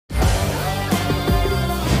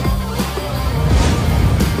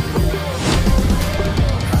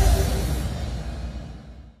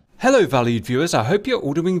Hello valued viewers, I hope you're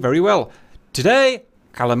all doing very well. Today,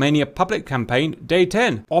 Kalamania Public Campaign Day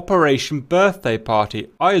 10, Operation Birthday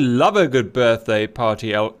Party. I love a good birthday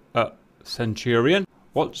party, Centurion.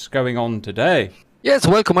 What's going on today? Yes,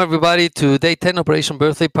 welcome everybody to Day 10 Operation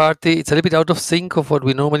Birthday Party. It's a little bit out of sync of what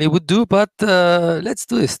we normally would do, but let's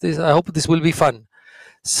do this. I hope this will be fun.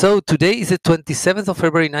 So today is the 27th of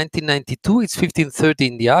February 1992. It's 15:30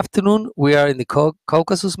 in the afternoon. We are in the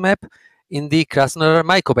Caucasus map in the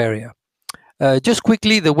Krasnodar-Maikop area. Just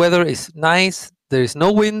quickly, the weather is nice. There is no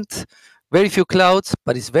wind, very few clouds,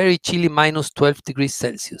 but it's very chilly, minus 12 degrees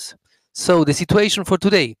Celsius. So the situation for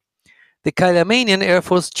today. The Kalamanian Air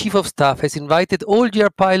Force Chief of Staff has invited all GR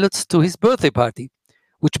pilots to his birthday party,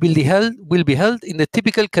 which will be held in the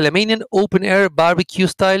typical Kalamanian open-air barbecue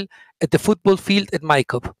style at the football field at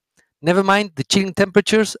Maikop. Never mind the chilling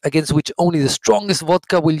temperatures, against which only the strongest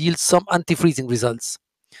vodka will yield some anti-freezing results.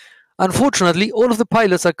 Unfortunately, all of the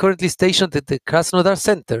pilots are currently stationed at the Krasnodar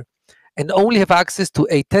Center and only have access to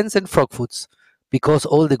A-10s and Frogfoots, because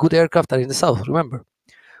all the good aircraft are in the south, remember.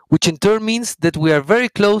 Which in turn means that we are very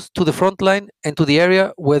close to the front line and to the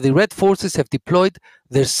area where the Red Forces have deployed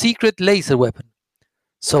their secret laser weapon.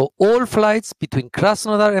 So all flights between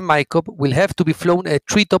Krasnodar and Maikop will have to be flown at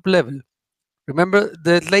treetop level. Remember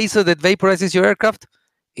the laser that vaporizes your aircraft?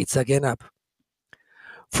 It's again up.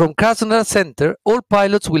 From Krasnodar Center, all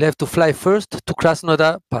pilots will have to fly first to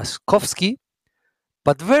Krasnodar Pashkovsky,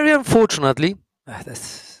 but very unfortunately,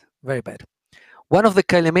 that's very bad. One of the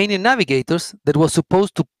Kalamanian navigators that was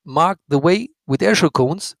supposed to mark the way with airshow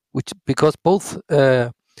cones, because both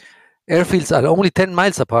airfields are only 10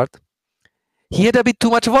 miles apart, he had a bit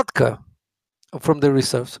too much vodka from the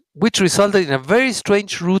reserves, which resulted in a very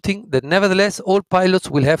strange routing that nevertheless all pilots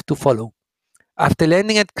will have to follow. After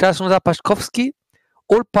landing at Krasnodar Pashkovsky,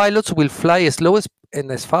 all pilots will fly as low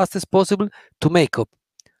and as fast as possible to Maikop.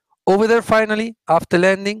 Over there finally, after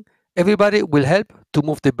landing, everybody will help to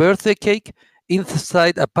move the birthday cake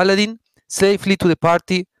inside a Paladin safely to the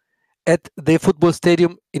party at the football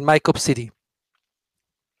stadium in Maikop city.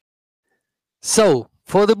 So,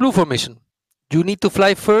 for the blue formation, you need to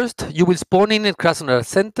fly first. You will spawn in at Krasnodar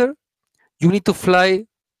Center. You need to fly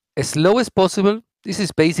as low as possible. This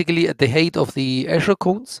is basically at the height of the airshow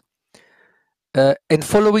cones. And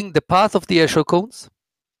following the path of the airshow cones,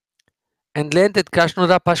 and land at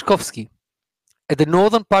Krasnodar Pashkovsky at the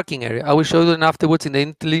northern parking area. I will show you afterwards in the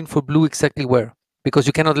interline for blue exactly where, because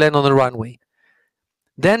you cannot land on the runway.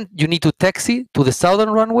 Then you need to taxi to the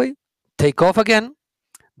southern runway, take off again,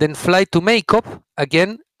 then fly to Maikop,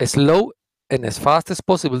 again as low and as fast as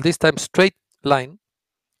possible, this time straight line.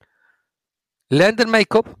 Land at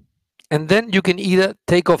Maikop, and then you can either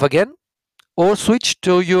take off again or switch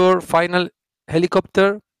to your final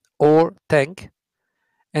helicopter or tank,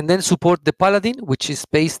 and then support the Paladin, which is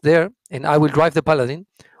based there, and I will drive the Paladin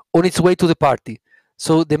on its way to the party.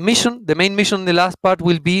 So the main mission in the last part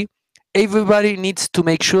will be everybody needs to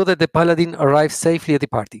make sure that the Paladin arrives safely at the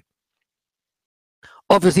party.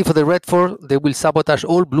 Obviously for the Red Force, they will sabotage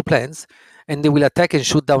all blue planes, and they will attack and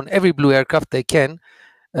shoot down every blue aircraft they can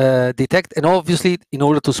detect, and obviously in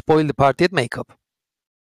order to spoil the party at Maikop.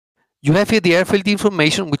 You have here the airfield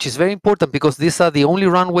information, which is very important because these are the only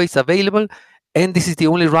runways available, and this is the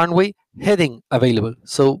only runway heading available.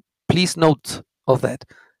 So please note of that.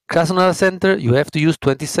 Krasnodar Center, you have to use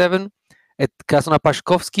 27. At Krasnodar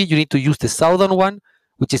Pashkovsky, you need to use the southern one,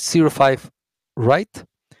 which is 05 right.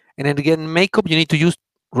 And then again, Maikop, you need to use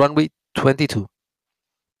runway 22.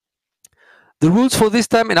 The rules for this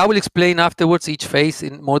time, and I will explain afterwards each phase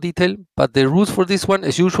in more detail, but the rules for this one,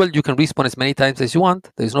 as usual, you can respawn as many times as you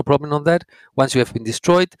want. There is no problem on that once you have been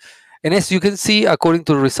destroyed. And as you can see, according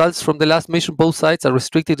to the results from the last mission, both sides are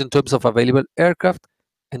restricted in terms of available aircraft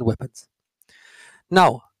and weapons.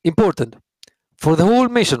 Now, important, for the whole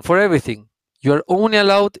mission, for everything, you are only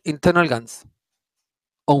allowed internal guns.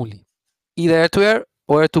 Only. Either air-to-air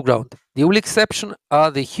or air-to-ground. The only exception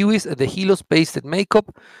are the Hueys and the Helos based at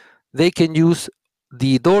Maikop. They can use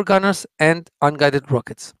the door gunners and unguided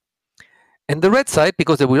rockets. And the red side,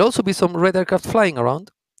 because there will also be some red aircraft flying around,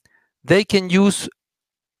 they can use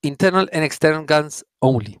internal and external guns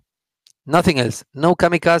only. Nothing else. No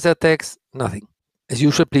kamikaze attacks, nothing. As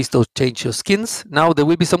usual, please don't change your skins. Now there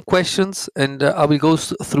will be some questions, and I will go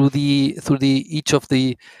through each of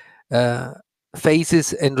the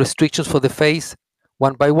phases and restrictions for the phase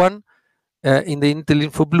one by one in the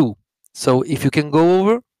interline for blue. So if you can go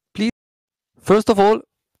over, please. First of all,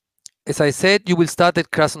 as I said, you will start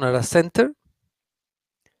at Krasnodar Center.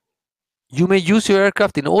 You may use your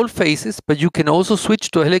aircraft in all phases, but you can also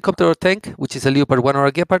switch to a helicopter or tank, which is a Leopard 1 or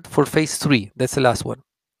a Gepard, for phase 3. That's the last one.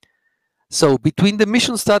 So between the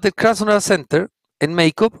mission start at Krasnodar Center and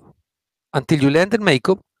Makeup, until you land in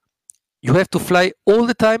Makeup, you have to fly all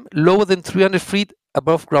the time lower than 300 feet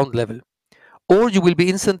above ground level, or you will be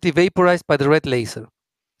instantly vaporized by the red laser.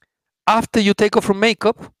 After you take off from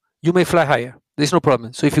Makeup, you may fly higher. There's no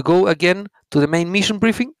problem. So if you go again to the main mission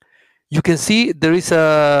briefing, you can see there is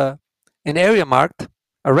an area marked,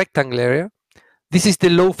 a rectangle area. This is the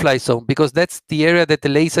low fly zone because that's the area that the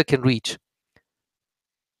laser can reach.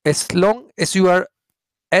 As long as you are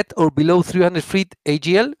at or below 300 feet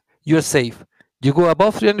AGL, you're safe. You go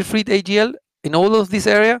above 300 feet AGL in all of this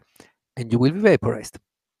area, and you will be vaporized.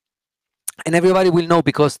 And everybody will know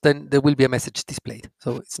because then there will be a message displayed.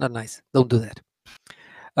 So it's not nice. Don't do that.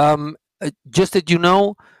 Just that you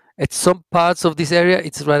know, at some parts of this area,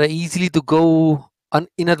 it's rather easily to go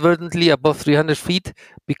inadvertently above 300 feet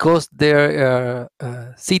because there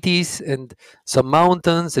are cities and some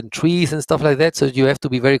mountains and trees and stuff like that. So you have to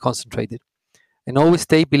be very concentrated. And always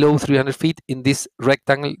stay below 300 feet in this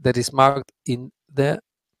rectangle that is marked in the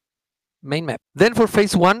main map. Then for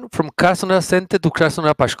phase 1, from Krasnodar Center to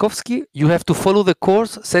Krasnodar Pashkovsky, you have to follow the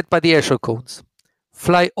course set by the airshow cones.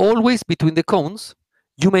 Fly always between the cones.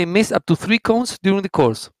 You may miss up to 3 cones during the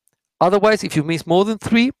course. Otherwise, if you miss more than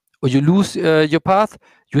 3 or you lose your path,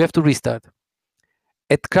 you have to restart.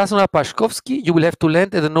 At Krasnodar Pashkovsky, you will have to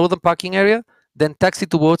land at the northern parking area, then taxi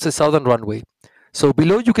towards the southern runway. So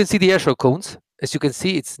below you can see the airshow cones. As you can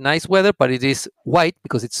see, it's nice weather, but it is white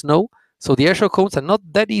because it's snow. So the airshow cones are not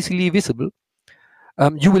that easily visible.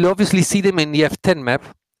 You will obviously see them in the F10 map.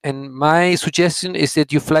 And my suggestion is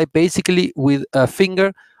that you fly basically with a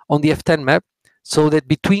finger on the F10 map so that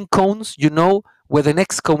between cones, you know where the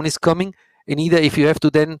next cone is coming. And either if you have to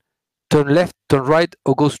then turn left, turn right,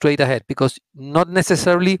 or go straight ahead, because not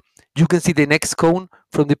necessarily you can see the next cone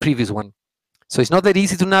from the previous one. So it's not that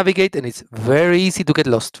easy to navigate, and it's very easy to get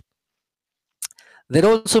lost. That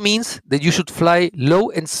also means that you should fly low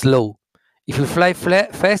and slow. If you fly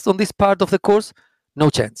fast on this part of the course, no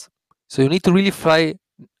chance. So you need to really fly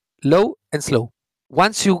low and slow.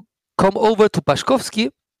 Once you come over to Pashkovsky,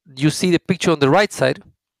 you see the picture on the right side.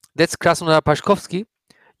 That's Krasnodar Pashkovsky.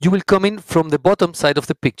 You will come in from the bottom side of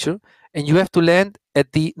the picture, and you have to land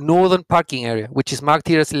at the northern parking area, which is marked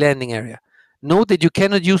here as landing area. Note that you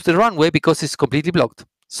cannot use the runway because it's completely blocked.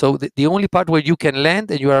 So the only part where you can land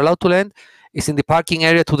and you are allowed to land is in the parking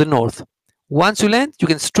area to the north. Once you land, you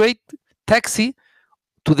can straight taxi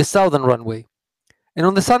to the southern runway. And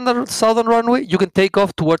on the southern runway, you can take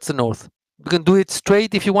off towards the north. You can do it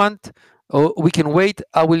straight if you want, or we can wait.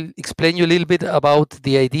 I will explain you a little bit about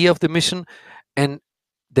the idea of the mission. And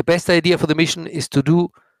the best idea for the mission is to do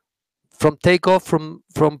from takeoff from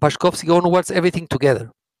Pashkovsky onwards, everything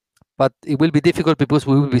together. But it will be difficult because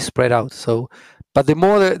we will be spread out. So, but the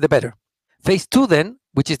more, the better. Phase 2 then,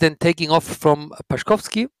 which is then taking off from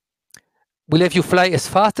Pashkovsky, will have you fly as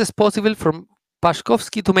fast as possible from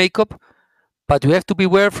Pashkovsky to Makeup, but you have to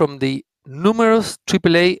beware from the numerous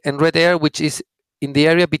AAA and red air, which is in the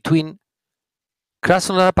area between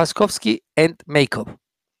Krasnodar Pashkovsky and Makeup.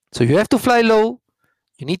 So you have to fly low,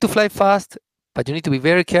 you need to fly fast, but you need to be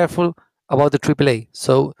very careful about the AAA.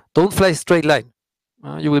 So don't fly straight line.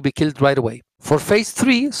 You will be killed right away. For phase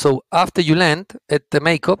 3, so after you land at the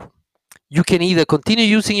Makeup, you can either continue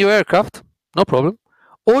using your aircraft, no problem,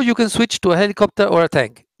 or you can switch to a helicopter or a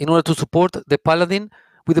tank in order to support the Paladin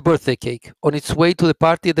with a birthday cake on its way to the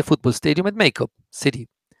party at the football stadium at Makeup City.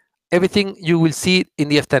 Everything you will see in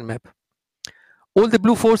the F10 map. All the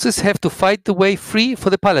blue forces have to fight the way free for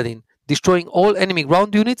the Paladin, destroying all enemy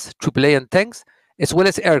ground units, AAA and tanks, as well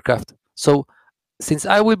as aircraft. So, since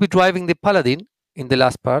I will be driving the Paladin in the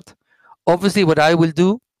last part, obviously what I will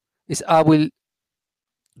do is I will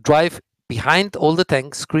drive behind all the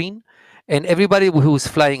tank screen, and everybody who is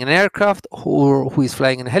flying an aircraft or who is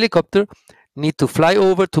flying a helicopter need to fly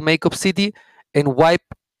over to Makeup City and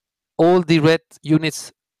wipe all the red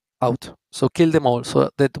units out. So kill them all so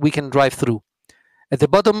that we can drive through. At the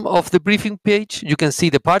bottom of the briefing page, you can see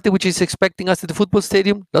the party which is expecting us at the football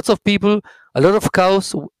stadium. Lots of people, a lot of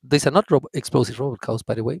cows. These are not explosive robot cows,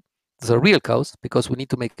 by the way. These are real cows because we need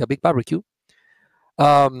to make a big barbecue.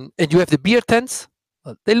 And you have the beer tents.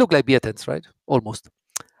 They look like beer tents, right? Almost.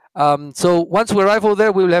 So once we arrive over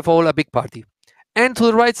there, we will have all a big party. And to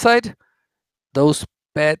the right side, those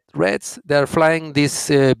bad reds, they're flying these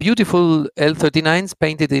beautiful L-39s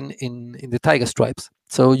painted in the tiger stripes.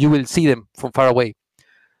 So you will see them from far away.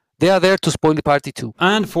 They are there to spoil the party too.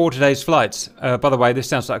 And for today's flights, by the way, this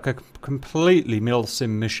sounds like a completely milsim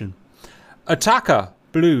mission. Attacker,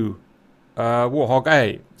 Blue, Warthog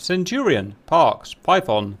A, Centurion, Parks,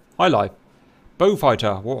 Python, Highlife,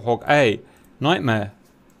 Bowfighter, Warthog A, Nightmare,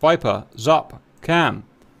 Viper, Zup, Cam,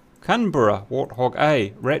 Canberra, Warthog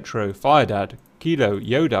A, Retro, Firedad, Kilo,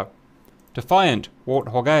 Yoda, Defiant,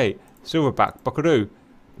 Warthog A, Silverback, Buckaroo,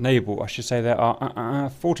 Naval. I should say there are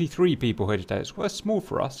 43 people here today. It's quite small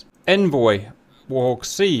for us. Envoy, Warthog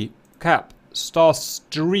C, Cap,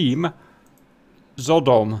 Starstream,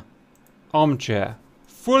 Zodom, Armchair,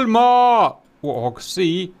 Fulmar, Warthog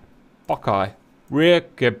C, Buckeye, Rear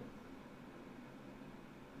Gib.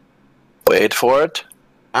 Wait for it.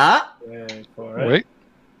 Ah. Wait for it. Wait.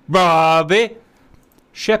 Barbie,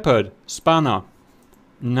 Shepherd, Spanner,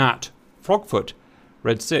 Nat, Frogfoot,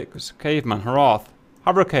 Red Six, Caveman, Harath,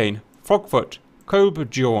 Hurricane, Frogfoot,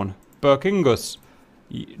 Cobjawn, Burkingus,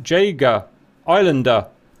 Jager, Islander,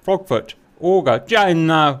 Frogfoot, Auger,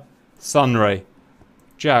 Jano, Sunray,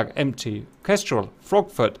 Jag, Empty, Kestrel,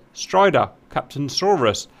 Frogfoot, Strider, Captain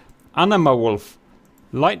Saurus, Anima Wolf,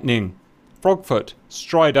 Lightning, Frogfoot,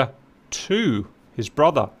 Strider 2, his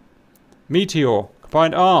brother, Meteor,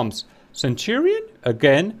 Combined Arms, Centurion,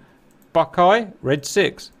 again, Buckeye, Red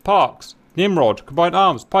 6, Parks, Nimrod, Combined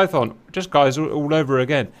Arms, Python, just guys all over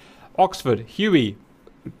again, Oxford, Huey,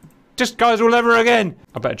 just guys all over again.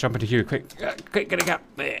 I better jump into Huey, quick, get it up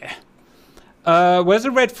there. Where's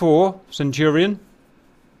the red 4, Centurion?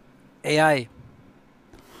 AI.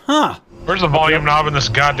 Huh. Where's the volume knob in this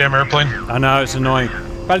goddamn airplane? I know, it's annoying.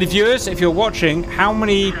 Valley viewers, if you're watching, how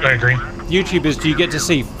many I agree. YouTubers do you get to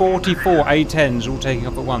see? 44 A10s all taking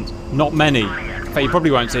off at once. Not many. In fact, you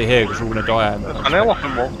probably won't see here because we're going to die out.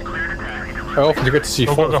 How often do you get to see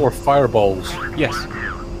 44 fireballs? Yes,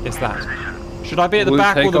 it's that. Should I be at the We'll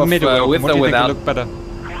back or take the off, middle? with what do or you think without? will look better?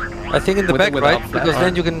 I think in the With or back, without right? flat? Because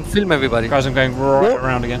then you can film everybody. Guys, I'm going right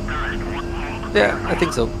around again. Yeah, I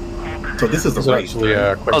think so. So this is the It's race. actually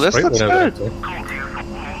quite Oh, this straight looks when I was good. there.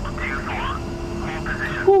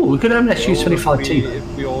 Ooh, we could only use 25T.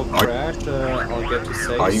 If we all crash, I'll get to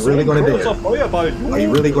say. Are you really going to do it? Are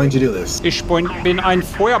you really going to do this? Ich bin ein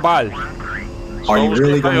Feuerball. Are you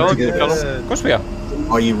really going to do this? Of course we are.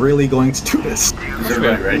 Are you really going to do this? Is it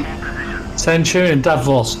really ready? Centurion,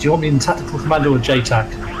 Davos, do you want me in tactical commander or JTAC?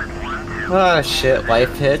 Ah, shit,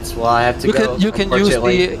 life hits. Well, I have to You go. can use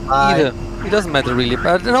the either. It doesn't matter really.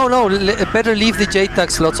 But no, better leave the JTAG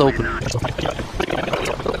slots open.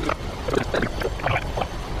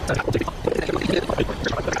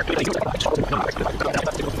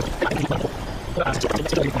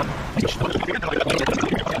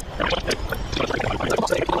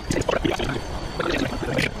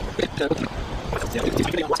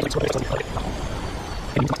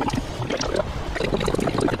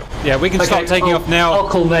 Yeah, we can start taking off now. I'll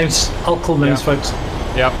call names. Folks.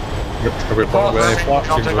 Yep. Are we playing with any flocks?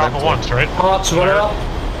 I'll take off at once, right? Parts, run her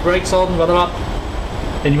up. Brakes on, run her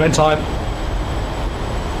up. In your own time.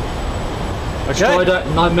 Okay. Strider,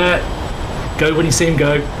 Nightmare. Go when you see him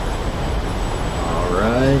go.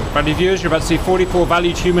 Alright. Valley viewers, you're about to see 44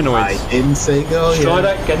 valued humanoids. I didn't say go yet.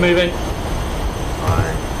 Strider, get moving.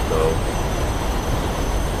 Alright, go.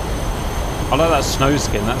 I like that snow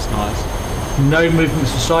skin, that's nice. No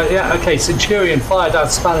movements for Strider. Yeah, okay. Centurion, fire down,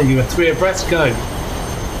 spanning you. 3 abreast, go.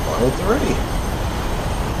 Fired already.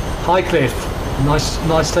 High Cliff. Nice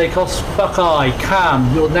takeoffs. Buckeye,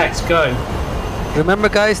 Cam, you're next, go. Remember,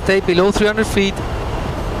 guys, stay below 300 feet.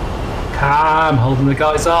 Cam, holding the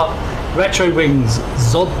guys up. Retro Wings,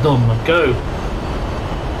 Zoddom, go.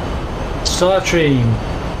 Starstream,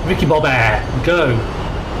 Ricky Bob Air, go.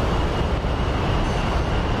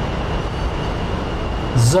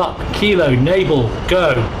 Zup, Kilo, Naval,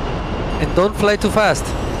 go. And don't fly too fast.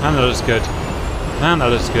 Man, that looks good. Man, that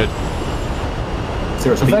looks good.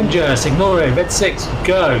 Seriously. Avenger, Signore, Red 6,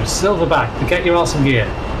 go. Silverback, get your arse in gear.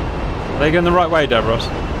 Are they going the right way, Davros?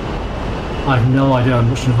 I have no idea, I'm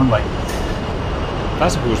watching the front way.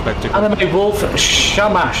 That's a cool spectacle. Anime Wolf,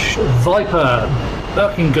 Shamash, Viper,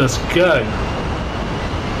 Birkingus, go.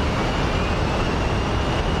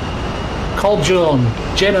 Coljon,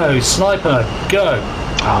 Geno, Sniper, go.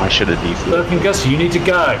 Oh, I should have defused. Birkingus, you need to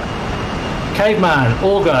go. Caveman,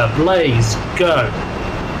 Auger, Blaze, go.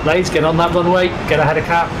 Blaze, get on that runway, get ahead of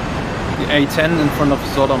Cap. The A10 in front of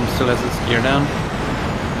Sodom still has its gear down.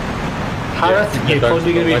 Harith, you're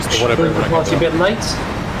probably going to nice to whatever be when I get party a bit late.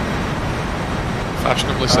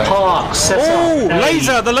 Fashionably safe. Park, set Oh, up.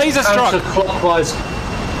 laser! The laser struck! Clockwise.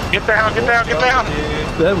 Get down, get down, get down!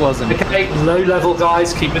 That wasn't. Okay, low level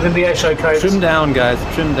guys, keep within the airshow codes. Trim down, guys.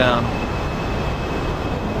 Trim down.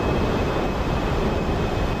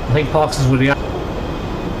 I think Parks is really out.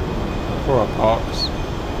 Poor Parks.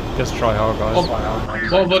 Just try hard, guys. What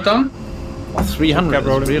have I done? 300 Kept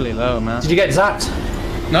rolling. is really low, man. Did you get zapped?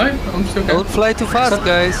 No, I'm still going. Don't fly too fast,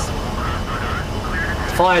 guys.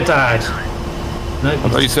 Fire Dad. No. I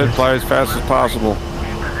thought you said fly as fast as possible.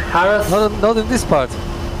 Harith, Not in this part.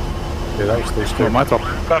 Yeah, they still my top.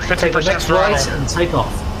 About take the 50% next throttle. right and take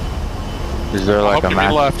off. Is there like a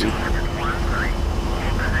max? left.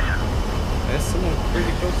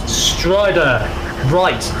 Strider,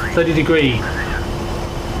 right, 30 degree.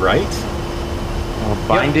 Right? Oh,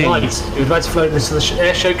 binding. Right. You're about to float into the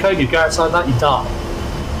air show cone, you go outside that, you die.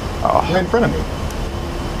 Right in front of me.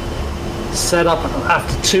 Set up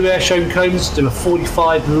after 2 air show cones, do a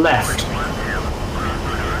 45 left.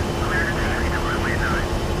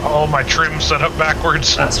 Oh, my trim set up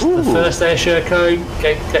backwards. That's the first air show cone.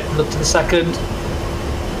 Look to the second.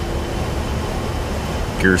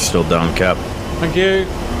 Gear's still down, Cap. Thank you.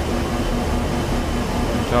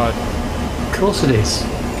 God. Of course it is.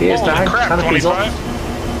 Gears Holy down, crap, canopy's 25. off.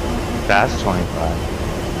 That's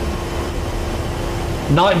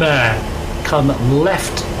 25. Nightmare, come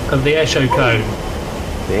left of the air show cone.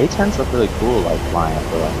 The A10s look really cool, like flying up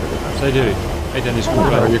the left. They do. A10 is cool.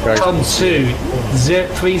 Where are you guys? Come to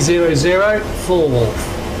 300, fall.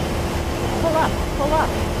 Pull up.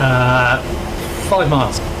 5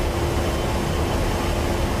 miles.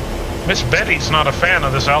 Miss Betty's not a fan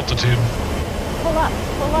of this altitude. Pull up.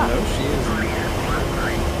 No, she isn't.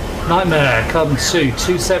 Nightmare, come to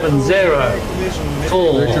 270,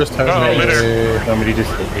 fall. They just have Oh, a...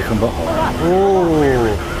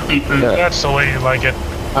 Pull up. That's the way you like it.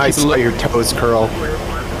 I saw your toes curl.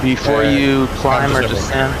 Before you climb or just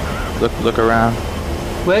descend, look around.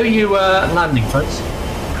 Where are you landing, folks?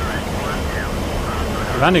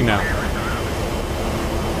 Landing now.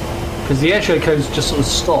 Because the air show cones just sort of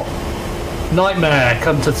stop. Nightmare,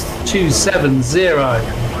 come to 270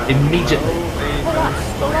 immediately.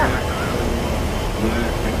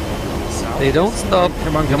 They don't stop.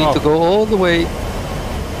 Come on, You come need on. to go all the way.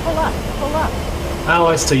 Pull up. Oh,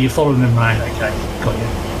 I see. You're following them around. Okay, got you.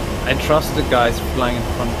 I trust the guys flying in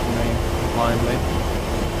front of me blindly.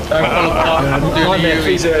 Nightmare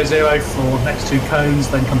 300 for next 2 cones,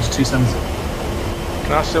 then comes to 270.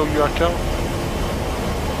 Can I steal your account?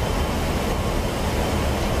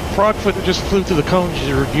 Frogfoot just flew through the cones.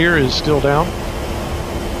 Your gear is still down.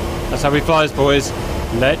 That's how he flies, boys.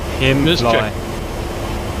 Let him fly.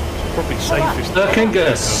 Probably safest.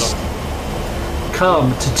 Erkingus,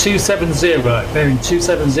 come to 270, bearing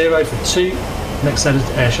 270 for 2, next set of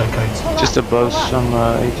air show cones. Just above some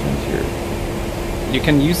A10s here. You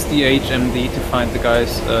can use the HMD to find the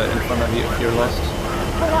guys in front of you if you're lost.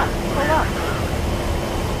 Pull up.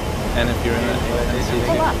 And if you're in a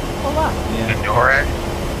Pull up. yeah. Alright.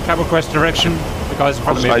 Capital Quest direction. The guys in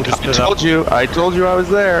front of me I will just split up. told you I was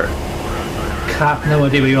there. Cap, no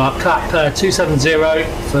idea where you are. Cap 270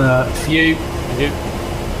 for few. Thank you.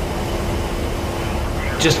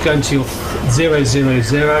 Just going to your 000,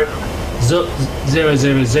 Zup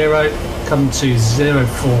 000, come to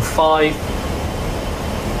 045.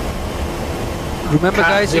 Remember, Cap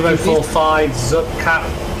guys, if you, 045, Zup cap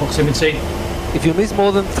proximity. if you miss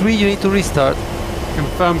more than 3, you need to restart.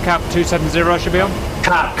 Confirm cap 270 should be on.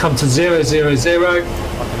 Cap come to 000. Alright, so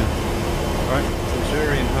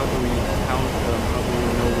Jury, and how do we count how do we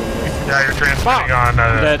know when we're Yeah, you're transmitting on,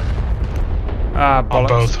 Dead. Ah, on bollocks.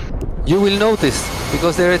 both. You will notice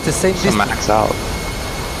because they're at the same To distance. max out.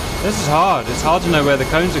 This is hard. It's hard to know where the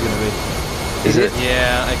cones are going to be. Is it?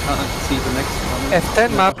 Yeah, I can't see the next one.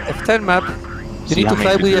 F10 map. You need to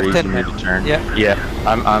fly with F10 map. Yeah. Yeah,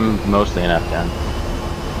 I'm mostly in F10.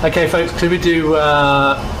 Okay, folks, could we do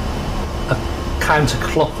a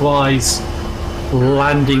counterclockwise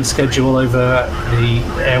landing schedule over the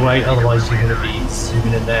airway? Otherwise, you're going to be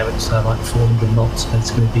zooming in there at like 400 knots, and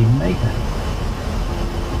it's going to be mayhem.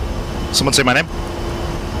 Someone say my name?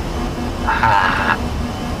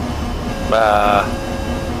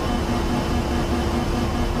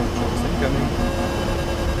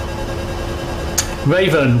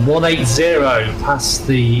 Raven 180 past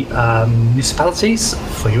the municipalities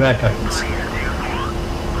for your air codes.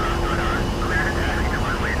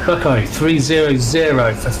 Bucko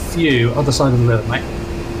 300 for few, other side of the river, mate.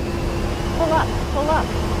 Pull up.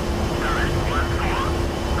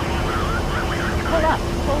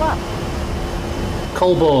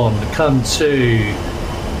 Colborne come to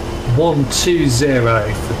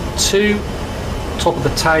 120 for 2, top of the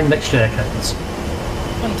town next to air codes.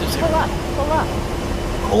 Pull up.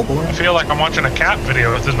 I feel like I'm watching a cat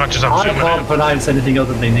video as much as I'm I zooming can't in. pronounce anything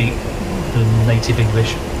other than native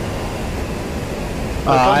English.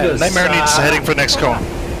 Nightmare needs heading for next cone.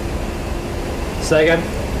 Say again.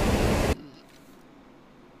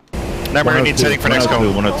 Nightmare needs heading for next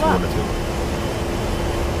cone.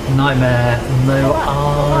 102. Nightmare, no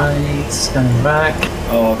eyes, standing back.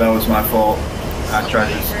 Oh, that was my fault. I tried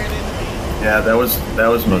to Yeah, that was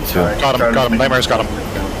me too. Got him. Nightmare's got him.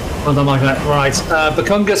 Well done, Michael. Right,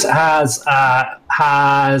 Bakungus has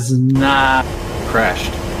now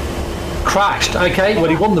crashed. Okay, well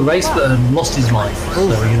he won the race but lost his life.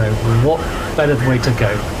 So you know what better way to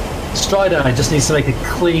go. Strider just needs to make a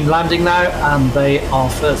clean landing now, and they are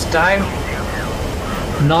first down.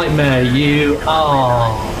 Nightmare, you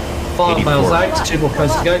are 5 miles out. 2 more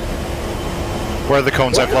cones to go. Where are the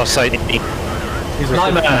cones? I've lost sight.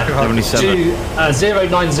 Nightmare,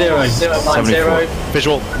 090.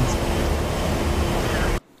 Visual.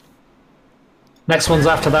 Next one's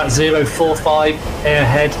after that, 045.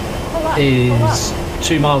 Airhead is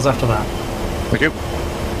 2 miles after that. Thank you.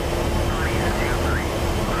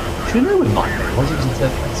 Do you know where Nightmare was? He was in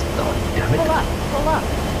third place. Damn it.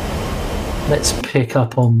 Let's pick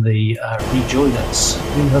up on the rejoiners.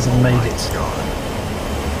 Who hasn't made it?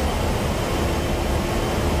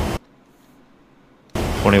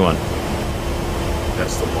 21.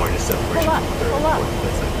 That's the largest separation.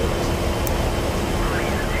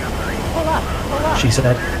 She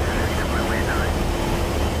said.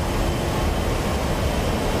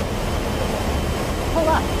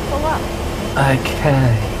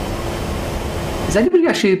 Okay. Is anybody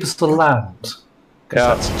actually able to land?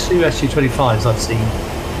 Because that's 2 SU-25s I've seen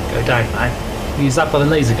go down now. Use that by the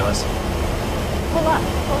laser guys.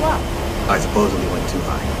 I supposedly went too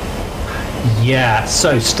high. Yeah,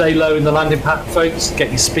 so stay low in the landing pattern, folks. Get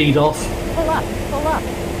your speed off. I'd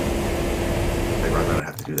rather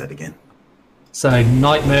have to do that again. So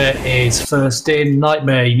Nightmare is first in.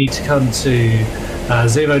 Nightmare, you need to come to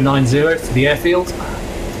 090 for the airfield.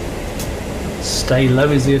 Stay low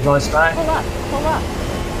is the advice now.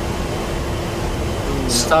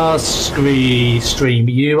 Starscream,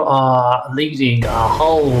 you are leading a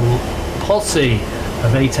whole posse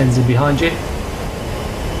of A10s in behind you.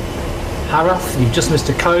 Harath, you've just missed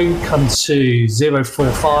a cone. Come to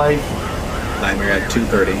 045. Nightmare at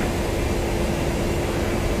 230.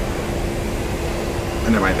 Oh,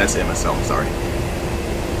 never mind, that's MSL, sorry.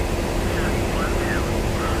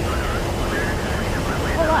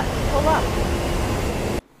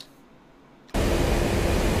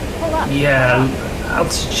 Yeah,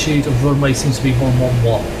 altitude of runway seems to be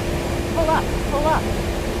 111.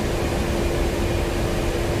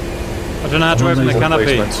 I don't know how to open the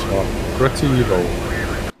canopy. Pretty low.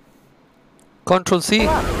 Control C.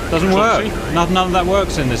 Doesn't work. None of that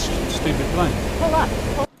works in this stupid plane.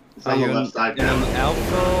 Are you in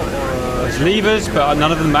alpha or? There's levers, but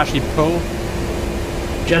none of them actually pull.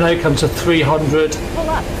 Geno, come to 300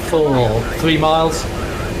 for 3 miles.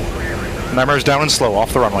 Nightmare's down and slow,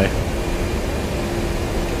 off the runway.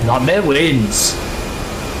 Nightmare wins.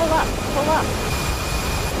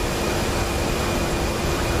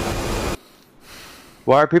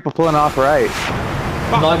 Why are people pulling off right?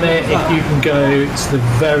 Nightmare, if you can go to the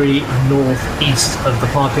very northeast of the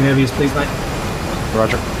parking areas, please, mate.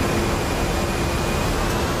 Roger.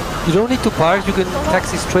 You don't need to park, you can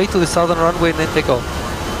taxi straight to the southern runway and then take off.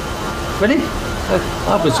 Really?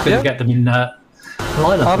 I was going to get them in lineup.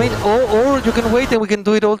 I mean, or you can wait and we can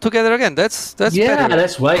do it all together again. That's yeah, better.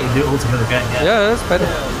 let's wait and do it all together again. Yeah, that's better.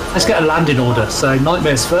 Let's get a landing order. So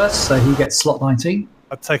Nightmare's first, so he gets slot 19.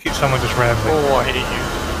 I take it someone just rammed me. Oh, I hate you.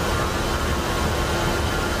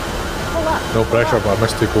 No pressure, but I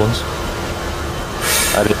missed 2 cones.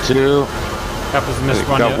 I did 2. Happens to miss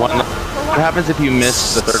one. Got one. What happens if you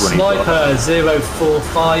miss the third one? Sniper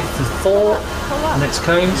 045 for 4. Next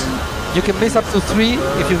cones. You can miss up to 3.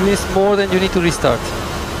 If you miss more, then you need to restart.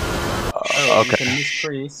 Okay. You can miss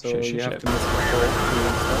 3, so you have to miss 4.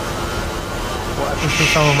 What happens if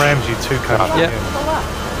someone rams you 2 cones? Yeah.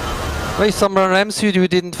 Well, if someone rams you, you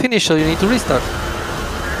didn't finish, so you need to restart.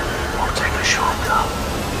 Or take a shortcut.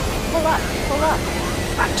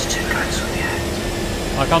 Back to 2 cones from the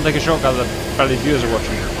end. I can't take a shortcut, the barely viewers are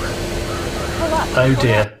watching. Oh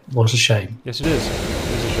dear, what a shame. Yes, it is. It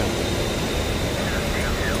is a shame.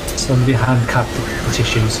 Somebody handicapped the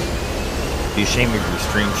tissues. It'd be a shame if your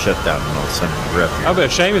stream shut down and all of a sudden you rep. That'd be a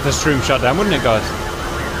shame if the stream shut down, wouldn't it, guys?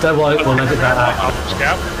 Don't worry, we'll edit that out.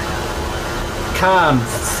 Scout. Cam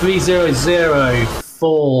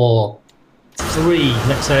 30043.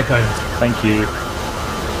 Next air code. Thank you.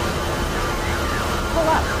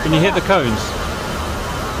 Can you hit the cones?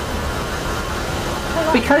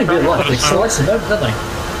 We can be like they slice them over, don't they?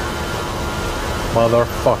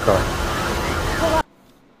 Motherfucker.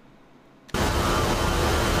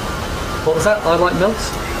 What was that? I like milks.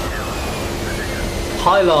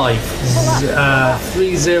 High Life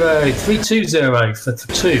 30320 for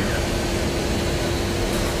 2.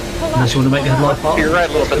 Unless you want to make the headlight part. You're right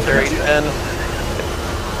a little bit there, 810.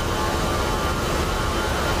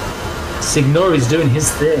 Signori's doing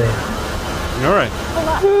his thing. Alright.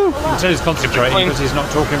 He said he's concentrating because he's not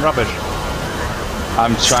talking rubbish.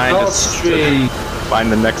 I'm trying to Starstream.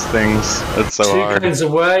 find the next things. It's so 2 hard. cones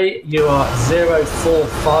away, you are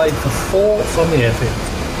 0-4-5 for 4 from the airfield.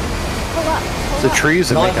 The trees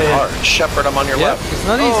that make it Nightmare. hard. Shepherd, I'm on your left. It's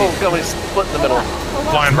not easy. Oh, God, we split in the middle.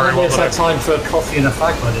 Flying very well It's that today. time for a coffee and a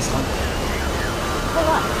fag by this time.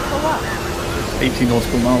 80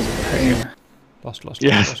 nautical miles of pain. Lost.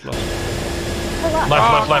 Yes. Lost.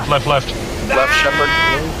 Left. Left, Shepherd.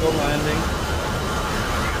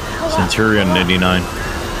 Centurion 89.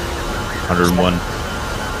 101.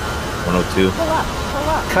 102.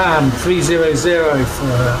 Cam 300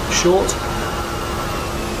 for short.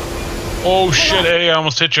 Oh shit, hey, I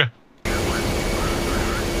almost hit you.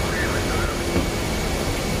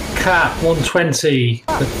 Cap 120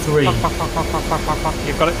 for 3.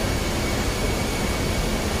 You've got it.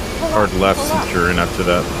 Hard left, Centurion after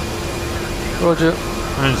that. Roger.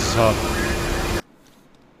 And this is hard.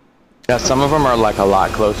 Yeah, some of them are like a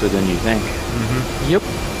lot closer than you think. Yep.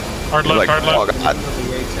 Hard You're left, like, hard oh left. God.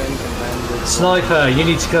 Sniper, you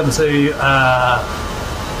need to come to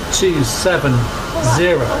 270.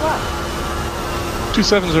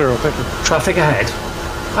 270, thank you. Traffic ahead.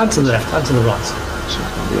 And to the left, and to the right.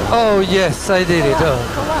 Oh yes, I did it. Oh.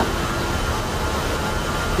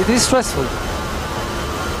 It is stressful.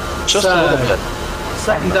 Just So, a little bit.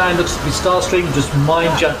 Second down looks to be Starstream. Just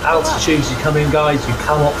mind your altitudes you come in, guys. You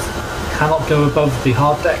cannot go above the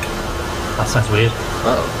hard deck. That sounds weird.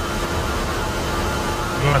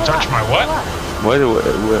 You want to touch my what?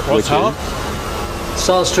 What's hard?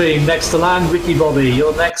 Starstream next to land. Ricky Bobby,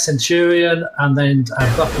 you're next. Centurion, and then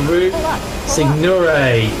Buckaroo.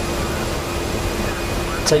 Signore.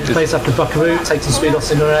 Take your place after Buckaroo. Take some speed off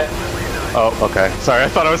Signore. Oh, okay. Sorry, I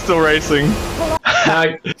thought I was still racing.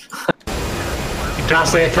 No.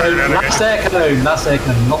 Last air cone. Last air cone. Last air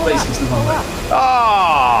cone. Not racing to the runway.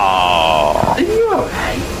 Oh! Are you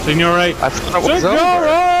okay? Signore! I thought it was over.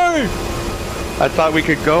 I thought we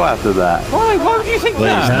could go after that. Why would you think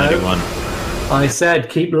Ladies that? 91. I said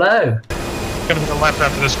keep low. Gonna be the left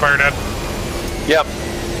after this fire, Dad. Yep.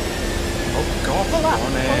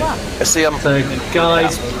 I see him. So,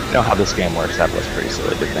 guys, You know how this game works. That was pretty silly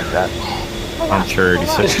to think that. I'm sure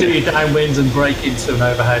just 86. do your downwinds and break into an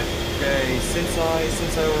overhead. Okay, since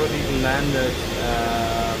I already landed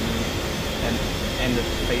and ended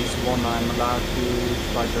phase 1, I'm allowed to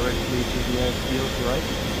fly directly to the airfield, right?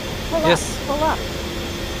 Yes.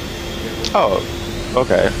 Oh,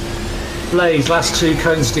 okay. Blaze, last 2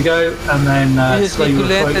 cones to go, and then You just slow need to your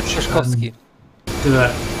land at approach Tchaikovsky. and do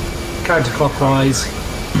it counterclockwise.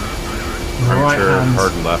 The right Sure, hand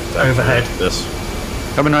hard left after overhead. this.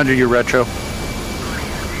 Coming under you, Retro.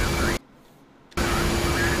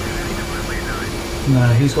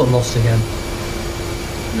 No, he's got lost again.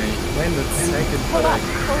 Landed second, but I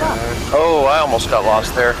crashed. Oh, I almost got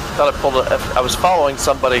lost there. Thought I pulled a F. I was following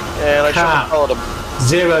somebody, and I should have Cap. followed him.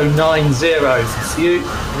 090 for few.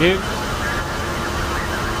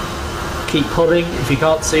 Keep pulling if you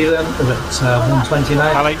can't see them. They're at 120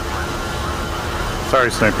 now. Ali. Sorry,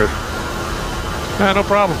 Sniper. No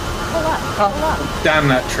problem. Damn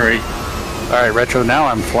that tree. Alright, Retro, now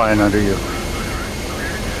I'm flying under you.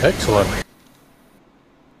 Excellent.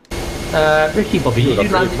 Ricky Bobby, you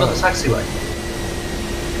landed on the taxiway.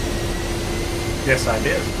 Yes, I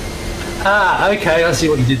did. Ah, okay, I see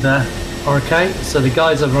what you did there. Okay, so the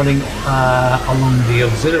guys are running along the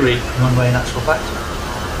auxiliary runway in actual fact.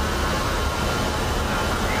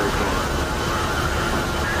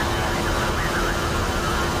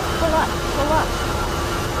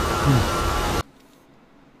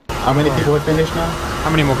 How many people have finished now? How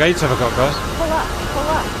many more gates have I got, guys?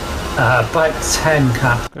 About 10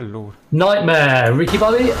 cap. Good lord. Nightmare, Ricky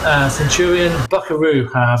Bobby, Centurion, Buckaroo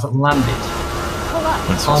have landed.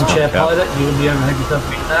 Armchair pilot, you will be overhead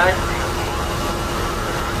recovery now.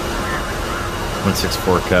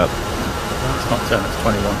 164 cap. It's not 10, it's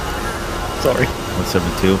 21. Sorry.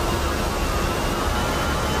 172.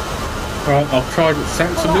 Right, I've tried it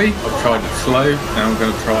sensibly, I've tried it slow, now I'm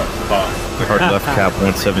going to try it fast. Hard left cap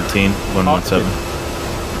 117. 117.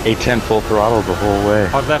 A10 full throttle the whole way.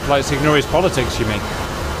 Hard left like Signori's politics, you mean?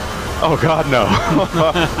 Oh god, no.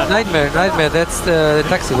 Nightmare, that's the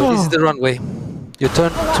taxiway. This is the runway. You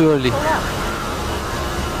turned too early.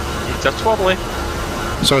 Just wobbly.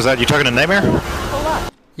 So is that you talking to Nightmare?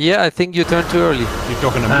 Yeah, I think you turned too early. You're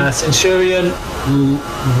talking to me. Centurion,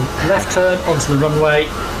 left turn onto the runway.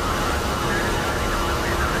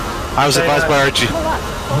 I was advised by RG.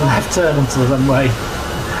 Left turn onto the runway.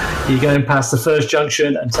 You're going past the first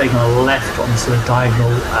junction and taking a left onto a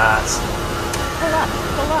diagonal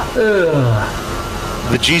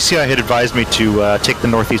The GCI had advised me to take the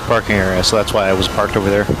northeast parking area, so that's why I was parked over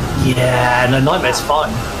there. Yeah, no, Nightmare's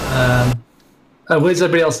fine. Where's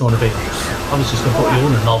everybody else want to be? I was just going to put you all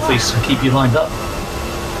in the northeast and keep you lined up.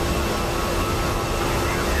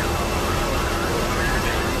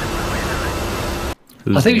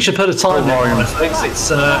 I think you should put a time on it, folks.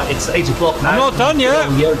 It's 8 o'clock now. I'm not done yet.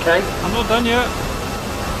 Are you okay? I'm not done yet.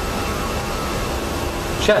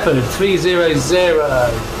 Shepherd 300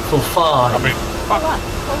 for 5.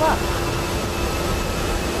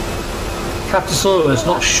 Captosaurus,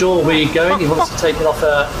 not sure where you're going. He wants to take it off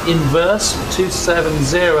inverse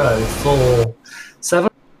 270 for 7.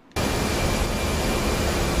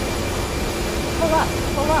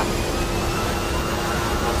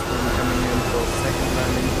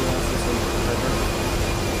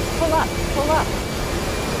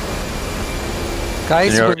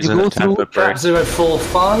 Guys, when you go through Cap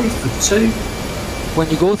 045 for 2. When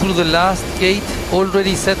you go through the last gate,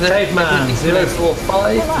 already set the Caveman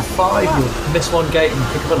 045 for 5. You'll miss one gate and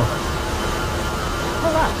pick up another.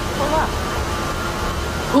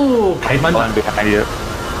 Ooh, Caveman. One behind you.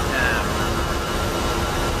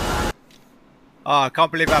 Oh, I can't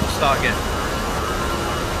believe I have to start again.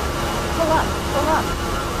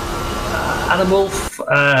 Animorph,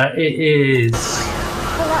 it is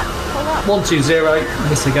 120,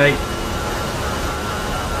 miss a gate.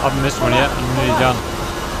 I haven't missed one yet, I'm nearly done.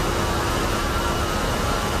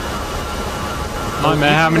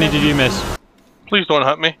 Nightmare, how many did you miss? Please don't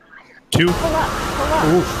hurt me. 2. Oof.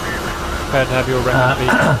 Prepared to have your record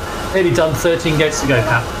beat. Nearly done, 13 gates to go,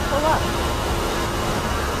 Cap.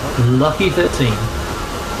 Lucky 13.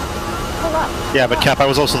 Yeah, but Cap, I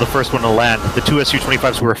was also the first one to land. The 2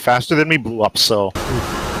 Su-25s who were faster than me blew up, so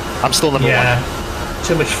I'm still number 1.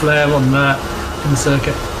 Too much flare on in the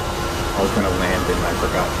circuit. I was going to land and I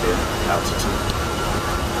forgot the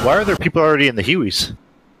altitude. Why are there people already in the Hueys?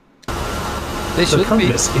 They should be.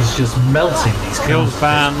 Is just melting these Guilds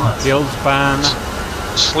ban, guilds ban.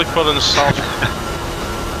 Sleeper and salt.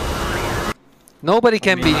 Nobody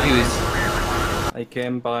can beat Hueys. I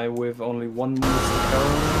came by with only one missed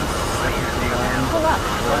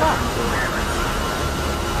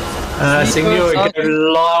Signor, go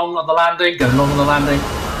long on the landing, go long on the landing.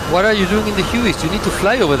 What are you doing in the Hueys? You need to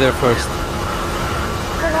fly over there first.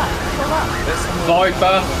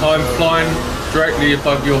 Viper, I'm flying directly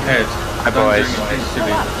above your head. Hi boys.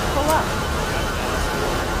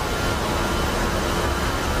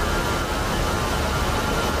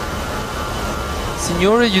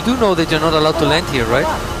 Signore, you do know that you're not allowed to land here, right?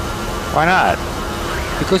 Why not?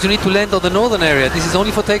 Because you need to land on the northern area. This is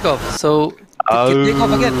only for takeoff. So take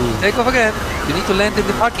off again. Take off again. You need to land in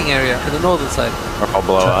the parking area on the northern side. Or I'll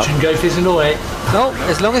blow up. Touch and go facing away. No,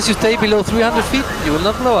 as long as you stay below 300 feet, you will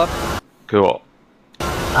not blow up. Cool.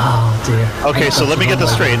 Oh dear. Okay, so let me get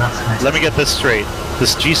this straight. Let me get this straight.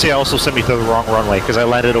 This GCI also sent me to the wrong runway because I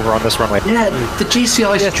landed over on this runway. Yeah, the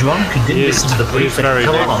GCI's drunk and didn't listen to the briefing.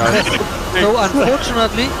 Come on. So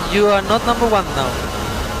unfortunately, you are not number 1 now.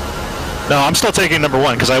 No, I'm still taking number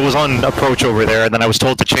 1 because I was on approach over there, and then I was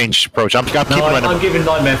told to change approach. I'm keeping my number. I'm giving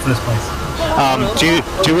Nightmare first place.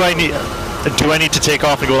 Do I need to take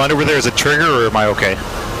off and go land over there as a trigger, or am I okay?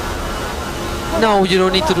 No, you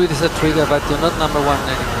don't need to do it as a trigger, but you're not number 1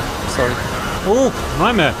 anymore. Sorry. Oh,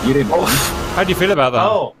 Nightmare. You didn't. How do you feel about that?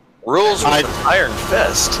 Oh, rules with Iron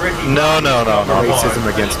Fist. No. Racism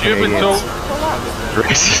against Canadians.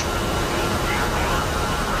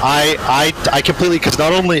 I completely, because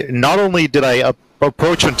not only did I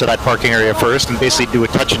approach into that parking area first and basically do a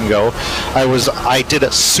touch and go, I did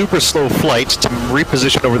a super slow flight to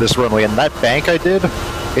reposition over this runway, and that bank I did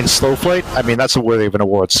in slow flight, I mean, that's worthy of an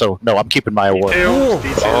award. So no, I'm keeping my award. Oh,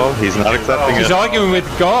 he's not accepting it. He's arguing with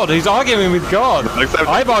God. He's arguing with God.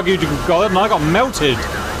 I've argued with God and I got melted.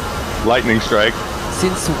 Lightning strike.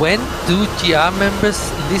 Since when do GR members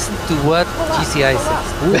listen to what GCI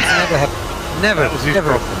says? Ooh, it's never happened. Never,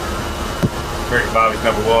 never. Rick Bobby's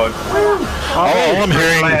number 1. All I'm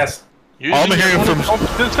hearing from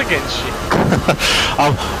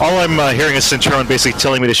all I'm hearing is Centurion basically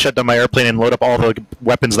telling me to shut down my airplane and load up all the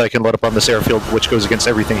weapons that I can load up on this airfield, which goes against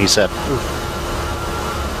everything he said.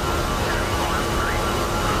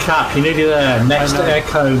 Cap, you're nearly there. Next air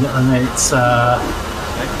cone, and it's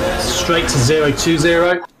straight to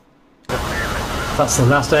 020. That's the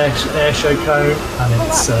last air show cone, and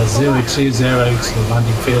it's 020 to the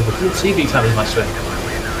landing field. The TV tally, my friend.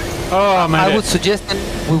 Oh man! I would suggest that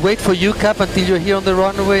we wait for you, Cap, until you're here on the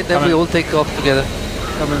runway, then we all take off together.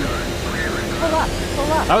 Come in.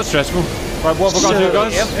 That was stressful. Right, what have we got to do,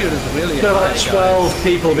 guys? There are about 12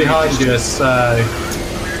 people behind you, so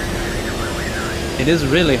It is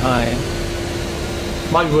really high.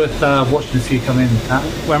 Might be worth watching a few come in.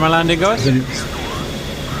 Where am I landing, guys?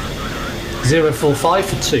 045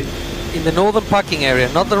 for 2. In the northern parking area,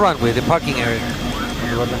 not the runway, the parking area.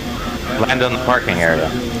 Land on the parking area.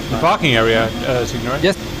 The parking area, Signore?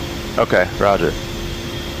 Yes. Okay, roger.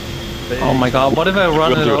 Oh my god, what if I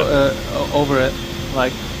run it over it?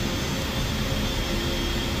 Like...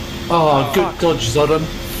 Oh, good dodge, Zodom.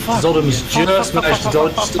 Zodom's just managed to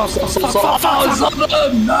dodge. Stop. Oh,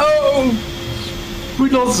 Zodom! No! We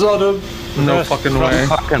lost Zodom. No fucking way.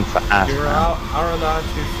 Fucking fast. You're allowed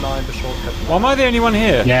to fly the shortcut. Why am I the only one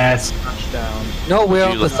here? Yes. Touchdown. No, we're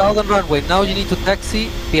on the southern runway. Now you need to taxi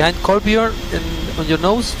behind Colbjörn and on your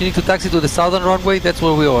nose. You need to taxi to the southern runway. That's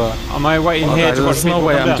where we are. Am I waiting here to watch There's no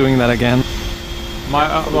way I'm doing that again.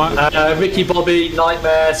 Ricky, Bobby,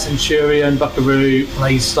 Nightmare, Centurion, Buckaroo,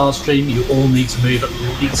 Blaze, Starstream, you all need to move at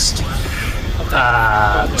least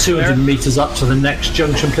 200 meters up to the next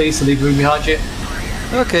junction, please, to leave room behind you.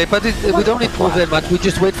 Okay, but we don't need to move that much. We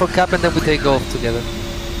just wait for cap and then we take off together.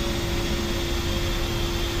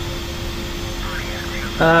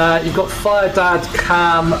 You've got Fire Dad,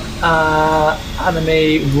 Cam,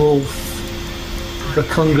 Enemy, Wolf,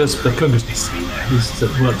 Bakungus needs to be there. He's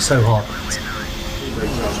worked so hard.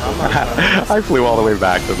 I flew all the way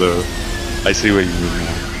back to the... I see what you mean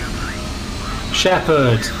now.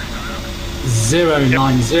 Shepherd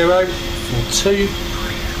 090 for 2.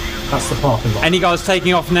 That's the parking lot. Any guys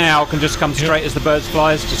taking off now can just come straight as the birds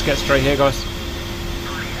flies. Just get straight here, guys.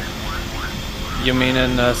 You mean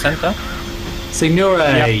in center? Signore.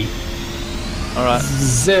 Yep. Alright.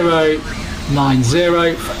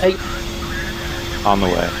 090 for 8. On the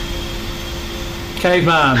way.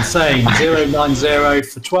 Caveman, same. 090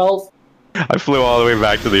 for 12. I flew all the way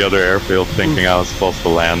back to the other airfield thinking I was supposed to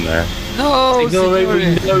land there. No, Signore,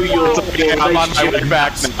 we know your I'm on my way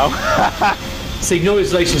back now.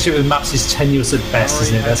 Signore's relationship with maps is tenuous at best,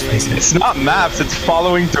 isn't it? Let's face it. It's not maps, it's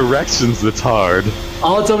following directions that's hard.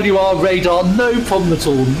 RWR radar, no problem at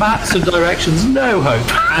all. Maps and directions, no hope.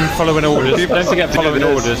 And following orders. Don't forget following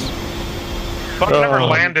orders. But I've never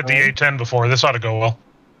landed the A10 before. This ought to go well.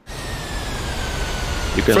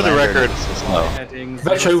 For the record,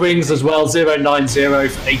 Retro wings as well, 090 for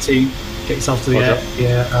 18. Get yourself to the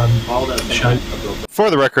show. For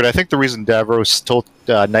the record, I think the reason Davros told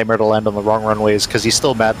Nightmare to land on the wrong runway is because he's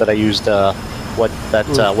still mad that I used one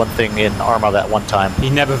thing in Arma that one time. He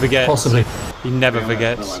never forgets. Possibly. He never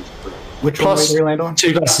forgets. Which Plus, one did you land on?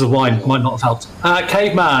 2 glasses of wine might not have helped.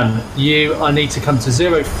 Caveman, I need to come to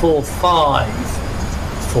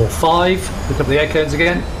 04545. Look up the air cones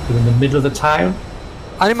again. We're in the middle of the town.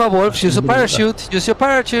 Animal Wolf, use your parachute. Use your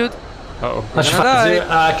parachute. Uh-oh.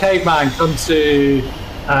 Caveman, come to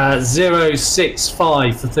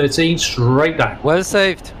 065 for 13, straight down. Well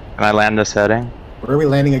saved. Can I land this heading? Where are we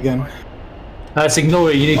landing again?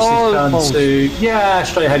 Signore, you need to come to... Yeah,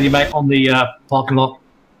 straight ahead, you mate, on the parking lot.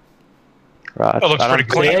 Right. That looks pretty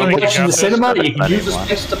clean. Yeah, watching the cinema, you can use the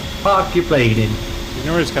space to park your plane in.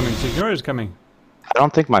 Signore's coming. Signore's coming. I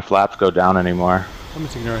don't think my flaps go down anymore. Come on,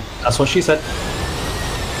 Signore. That's what she said.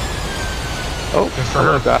 Oh,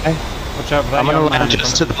 hello, guy. Watch out for that. I'm gonna land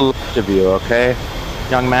just to the left of you, okay,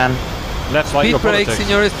 young man? Left like speed your brakes, politics.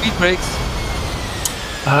 Signore, speed brakes.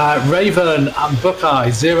 Raven and Buckeye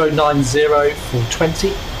 090 for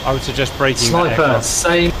 20. I would suggest braking. Sniper,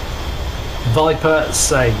 same. Viper,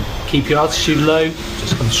 same. Keep your altitude low.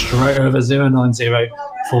 Just come straight over 090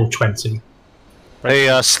 for 20.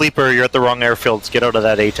 Hey, Sleeper, you're at the wrong airfield. Get out of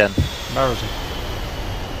that A10. Where is he?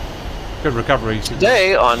 Good recovery.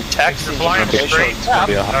 Today on taxi Flying straight,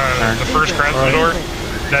 the first transmitter,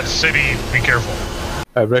 that city, be careful.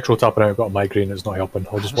 Retro tapping out, I've got a migraine, it's not helping.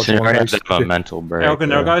 I'll just watch it. I have a mental break. Elgin,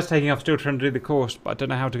 there are guys taking off still trying to do the course, but I don't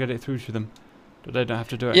know how to get it through to them. But they don't have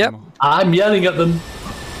to do it anymore. I'm yelling at them.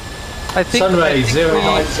 I think Sunray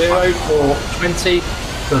 090 for 20.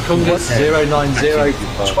 Bakungas 090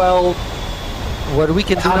 for 12. What we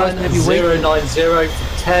can do now is maybe wait. 090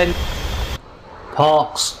 for 10.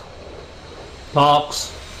 Parks.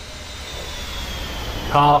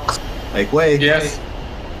 Make way. Yes.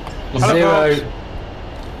 090.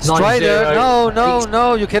 Strider,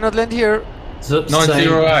 no, you cannot land here.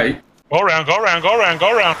 908. Go around.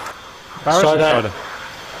 Strider.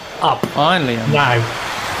 Up. Finally. Now.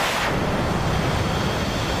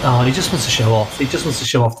 Oh, he just wants to show off. He just wants to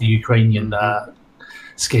show off the Ukrainian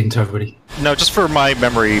skin to everybody. No, just for my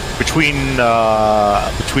memory, between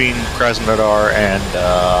Krasnodar and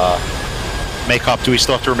Makeup, do we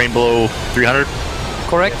still have to remain below 300?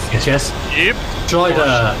 Correct. Yes. Yep.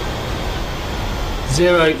 Strider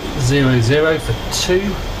 000 for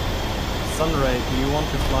 2. Sunray, do you want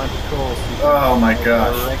to fly patrols? Oh my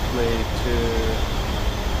gosh. Directly to...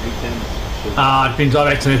 I've been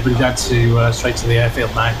directing everybody down to straight to the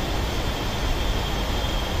airfield now.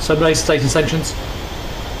 Sunray, state intentions.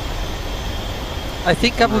 I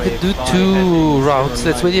think we can do 2 rounds.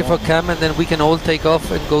 Let's wait here for Cam, and then we can all take off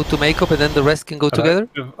and go to makeup, and then the rest can go together.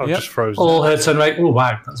 I've just frozen. All heard Sunray. Oh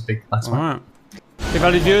wow, that's big. That's all right. Okay,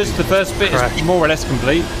 valid viewers, the first bit is more or less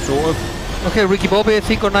complete, sort of. Okay, Ricky Bobby, I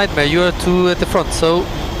think, or Nightmare, you are 2 at the front, so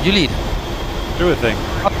you lead. Do a thing.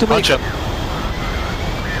 Up to makeup.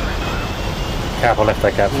 Careful, left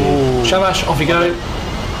that gap. Shamash, off you go.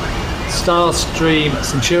 Starstream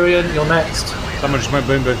Centurion, you're next. Someone just went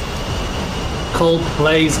boom boom. Cold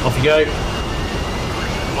Blaze, off you go. Might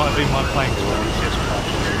have been my plane as well.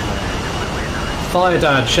 Fire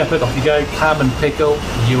Dad Shepherd, off you go. Cam and Pickle,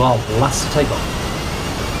 you are last to take off.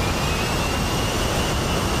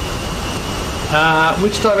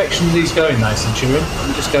 Which direction are these going now, Centurion?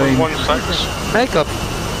 I'm just going... 1-6. Makeup.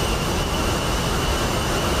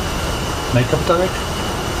 Makeup direction?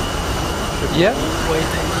 Yeah.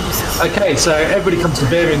 Okay, so everybody comes to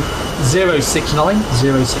bearing 069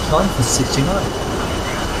 for 69.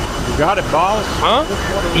 You got it, boss. Huh?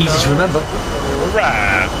 Easy to remember.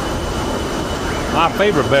 Right. My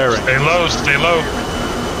favourite bearing. Stay low, stay low.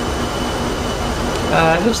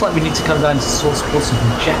 It looks like we need to come down to source port some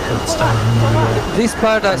jackets down in the... This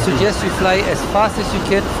part, I suggest you fly as fast as you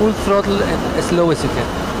can, full throttle, and as low as you can.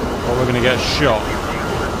 Or we're going to get shot.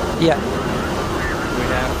 Yeah.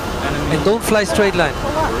 And don't fly straight line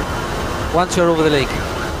once you're over the lake.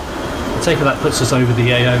 I take it that puts us over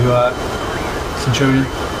the AO Centurion.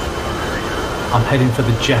 I'm heading for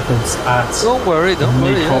the Jeopards at... Don't worry, don't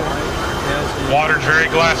worry. Water's very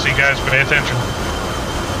glassy, guys, pay attention.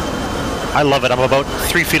 I love it. I'm about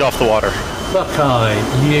 3 feet off the water. Buckeye,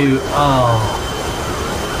 you are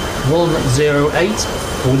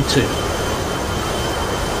 108.42.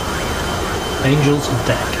 Angels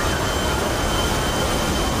deck.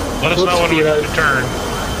 Let us know when we need to turn.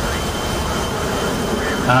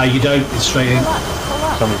 You don't, it's straight in.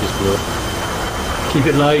 Somebody just blew it. Keep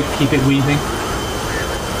it low, keep it weaving.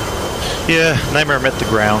 Yeah, Nightmare met the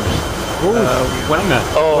ground. Nightmare.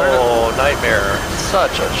 Oh, Nightmare.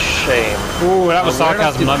 Such a shame. Ooh, that was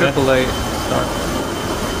sarcasm, Nightmare.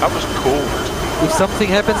 That was cool. If something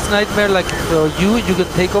happens, Nightmare, like you can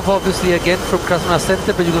take off obviously again from Krasnodar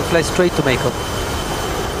Center, but you can fly straight to makeup.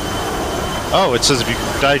 Oh, it says if you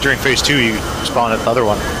die during phase 2, you spawn at the other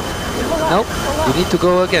one. Nope, you need to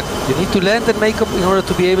go again. You need to land and makeup in order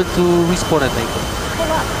to be able to respawn at makeup.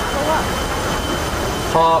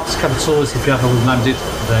 Parks, Capitals, if you haven't landed,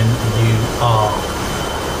 then you are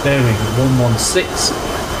bearing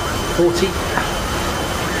 116.40.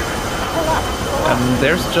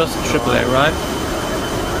 There's just AAA, right?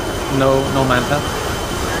 No manpath.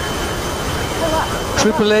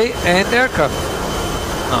 AAA and aircraft.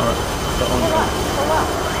 Alright.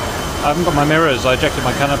 I haven't got my mirrors, I ejected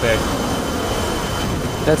my canopy.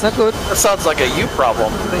 That's not good. That sounds like a you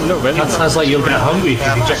problem. That sounds like you'll get hungry if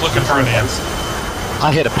you eject looking for an answer.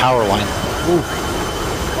 I hit a power line. Oof.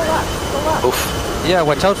 Yeah,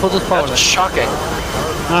 watch out for those power lines. That's shocking.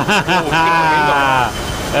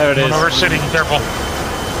 There it is. We're sitting, careful.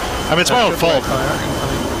 I mean, it's my own fault.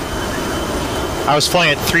 I was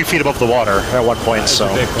flying at 3 feet above the water at one point, so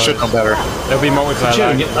should know better. There'll be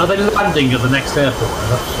multiplayer. Are they landing at the next airport?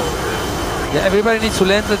 Yeah, everybody needs to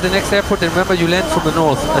land at the next airport, and remember you land from the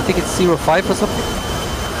north. I think it's 05 or something.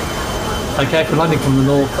 Okay, if we're landing from the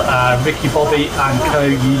north, Ricky, Bobby and Co,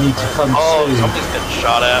 you need to come to... somebody's getting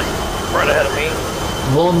shot at right ahead of me.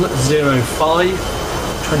 105.23.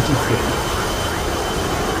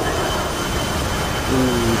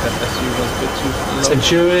 Ooh, that SU was a bit too low.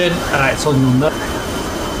 Centurion, it's on your note.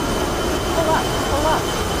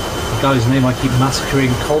 The guy's name I keep massacring,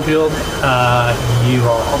 Colbion. You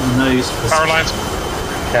are on the nose for... Power lines.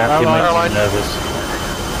 Cap, you make me nervous.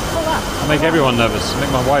 I make everyone nervous. I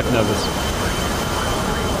make my wife nervous.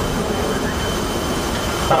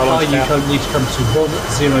 You need to come to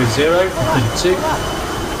 100.32.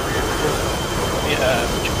 Yeah,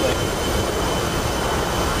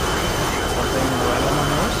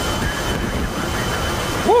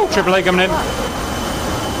 Woo! AAA coming in.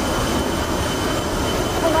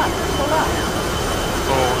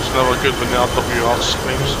 Oh, it's never good when the RWR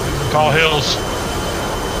screams. Tall hills.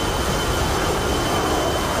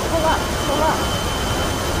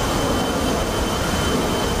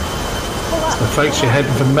 So folks, you're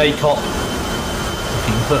heading for Maycop. If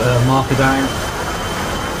you can put a marker down.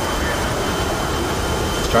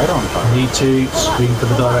 Straight on. Need to screen for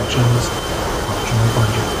the directions. I'll try and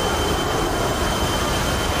find you.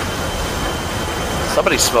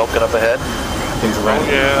 Somebody's smoking up ahead. Oh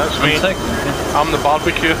yeah, that's me. I'm the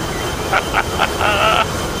barbecue.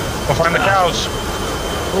 We'll find the cows.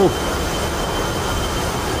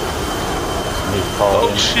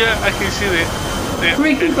 Oh shit, I can see the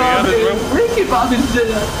Ricky Bobby! Ricky Bobby's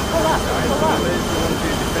dinner! Pull up, pull up.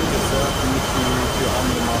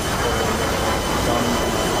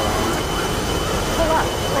 Pull up,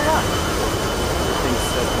 pull up.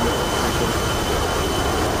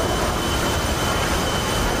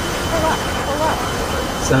 Pull up, pull up.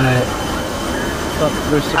 So,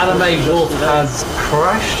 Anime Wolf has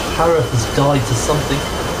crashed. Harith has died to something.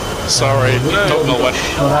 Sorry, don't know what.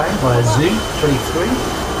 Shot out by a Zoo 23.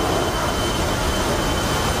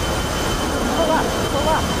 Pull up, pull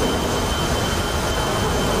up.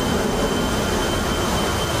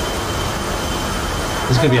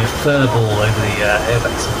 There's going to be a fur ball over the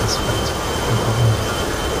airbase at this point.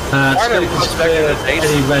 Stoke is clear of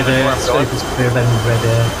any red air. Stoke is clear of any red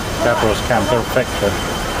air. Capitals camp perfected.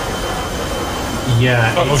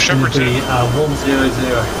 Yeah, it's going to be 100.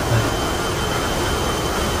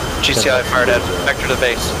 GCI fired at. Vector to the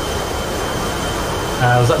base.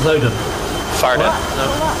 Was that Zoden? Fired at. No.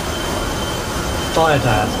 Fired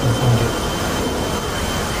at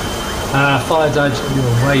 100. Fired at,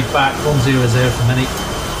 you're way back. 100 for many.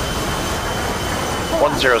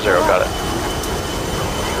 100, got it.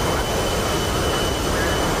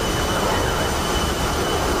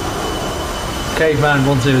 Caveman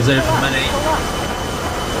 100 for many.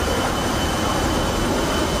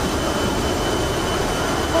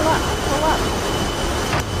 Pull up, pull up.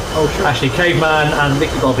 Oh, sure. Actually, Caveman and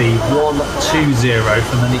Mickey Bobby 120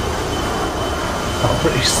 for many. Oh,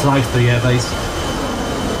 pretty south of the airbase.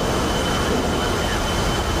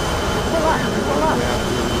 Pull up, pull up.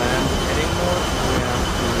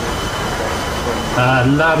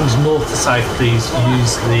 Land north to south, please.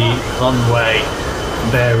 Use the runway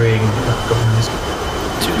bearing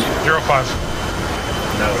 05.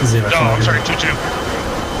 No, 0. No, I'm sorry, 22.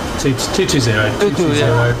 220.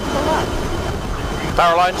 220.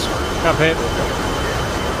 Power lines. Up here.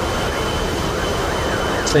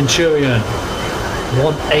 Centurion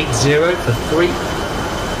 180 for 3.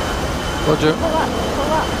 Roger. Pull up,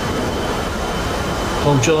 pull up.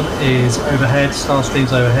 Tom John is overhead,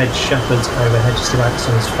 Starstream's overhead, Shepherd's overhead, just about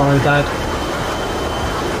so is Faradad.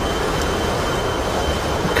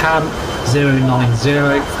 Cam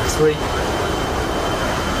 090 for 3.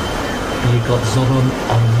 You've got Zodon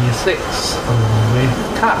on year 6 along with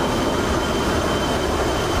Cap.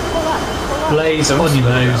 Pull up, pull up. Blaze on your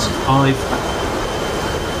nose, 5.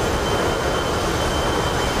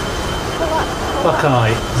 Pull up, pull up.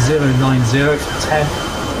 Buckeye 090 for 10.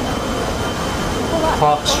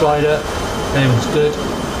 Park Strider, everyone's good.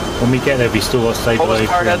 When we get there, we still got What was stabilized.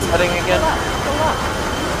 Firedad's heading again?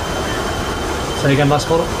 Say again, last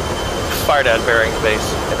caller. Firedad bearing the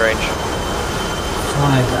base in range.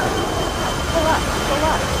 Firedad. Pull up, pull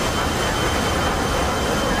up.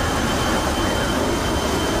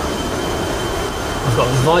 I've got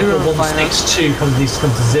Viper 162 needs to come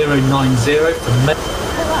to 090 for me.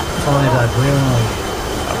 Firedad, where are you?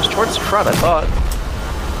 I was towards the front, I thought.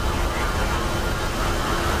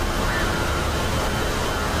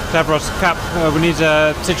 Davros, Cap, we need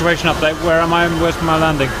a situation update. Where am I and where's my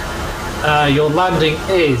landing? Your landing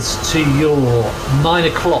is to your 9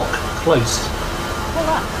 o'clock, close. Pull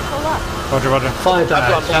up, pull up. Roger, roger.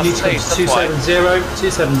 Firedad, you need to come to 270,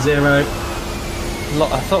 270.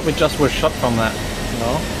 I thought we just were shot from that.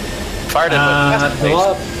 No? Firedad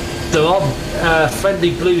there are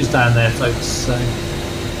friendly blues down there, folks. So.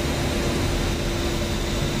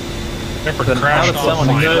 Pepper crashed off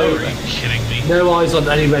my no, Are you kidding me? No eyes on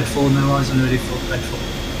any red 4, no eyes on any red 4.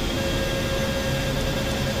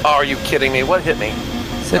 Oh, are you kidding me? What hit me?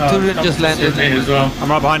 Centurion just landed. As well. I'm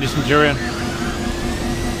right behind you, Centurion.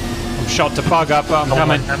 I'm shot to bug up, but I'm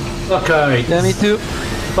coming. Okay. Yeah, me too.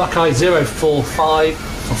 Buckeye 045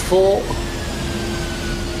 for 4.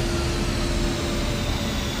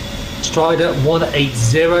 Strider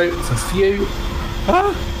 180 for few.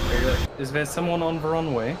 Is there someone on the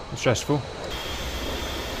runway? It's stressful.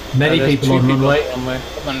 Many there's people two on runway.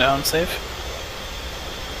 Coming down safe.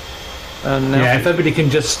 Yeah, if everybody can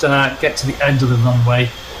just get to the end of the runway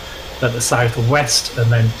at the southwest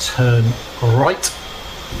and then turn right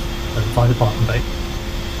and find the parking bay.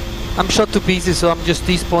 I'm shot to pieces, so I'm just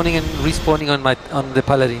despawning and respawning on the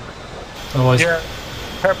Paladin. Otherwise, Yeah,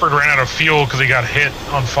 Peppered ran out of fuel because he got hit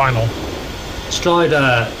on final.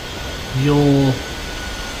 Strider, you're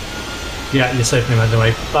safely on the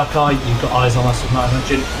way. Buckeye, you've got eyes on us, I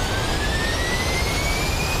imagine.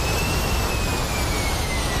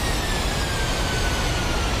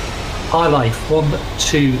 High life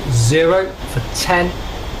 120 for 10.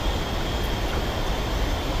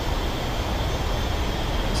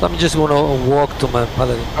 So I'm just gonna walk to my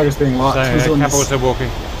paladin. I was being locked. Capos are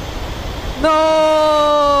walking.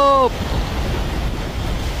 No!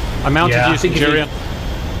 I mounted you, Centurion.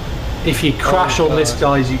 If you crash on this,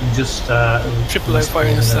 guys, you can just... Triple O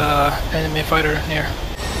fires enemy fighter near.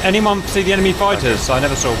 Anyone see the enemy fighters? I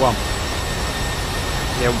never saw one.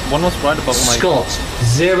 Yeah, one was right above my... Scott,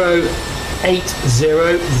 080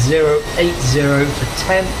 for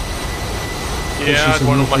 10. Yeah, I'm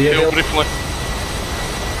going on my field briefly.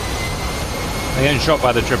 They're getting shot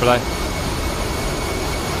by the AAA.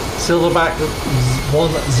 Silverback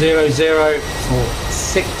 100 for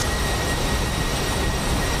 6.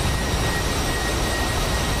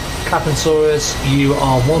 Capensaurus, you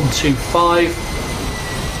are 125.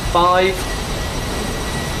 5.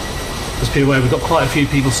 Just be aware, we've got quite a few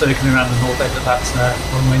people circling around the north end of that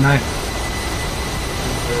runway now.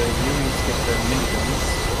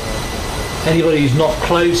 Anybody who's not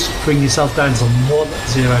close, bring yourself down to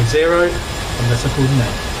 100 unless I call you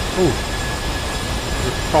now. Ooh.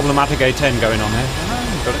 Problematic A10 going on here.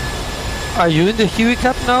 Got it. Are you in the Huey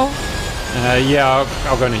Cap now? Yeah,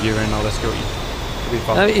 I'll go into Huey and I'll escort you. It'll be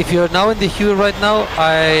fun. If you're now in the Huey right now,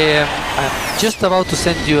 I'm just about to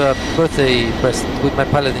send you a birthday present with my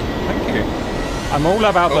paladin. Thank you. I'm all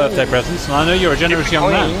about birthday presents, and I know you're a generous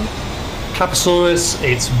young man. Caposaurus,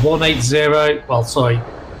 it's 180. Well, sorry.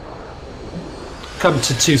 Come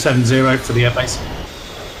to 270 for the airbase.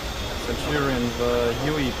 Centurion, the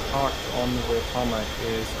Huey parked on the tarmac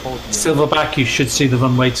is cold. Silverback, you should see the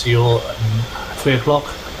runway to your 3 o'clock.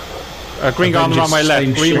 Green on my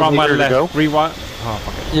left. Green on my left. Rewind. Oh,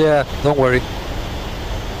 fuck it. Yeah, don't worry.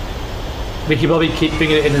 Mickey Bobby, keep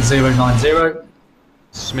bringing it in at 090.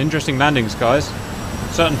 Some interesting landings, guys.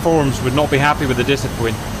 Certain forums would not be happy with the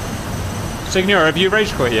discipline. Signor, have you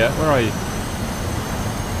rage quit yet? Where are you?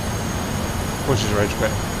 Which is rage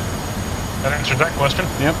quit. That answers that question.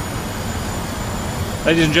 Yep.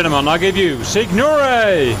 Ladies and gentlemen, I give you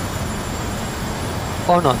Signore!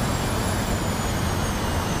 Or not.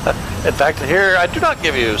 In fact, here I do not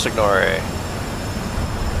give you Signore.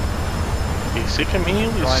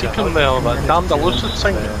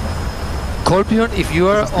 Scorpion, if you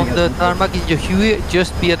are on the tarmac in your Huey,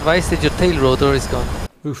 just be advised that your tail rotor is gone.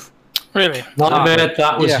 Oof. Really? Not bad,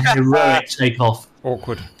 that was a heroic takeoff.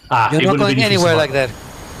 Awkward. You're not going anywhere like that.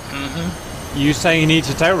 You say he needs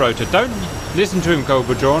a tail rotor. Don't listen to him,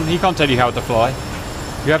 Cobra John. He can't tell you how to fly.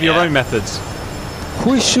 You have your own methods.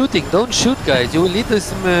 Who is shooting? Don't shoot, guys. You will need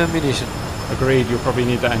this ammunition. Agreed, you'll probably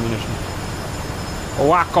need that ammunition.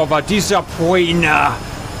 Whack of a disappointer!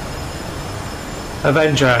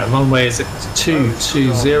 Avenger, runway is at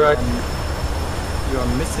 220. You are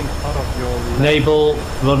missing part of your... Naval,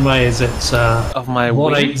 runway is at of my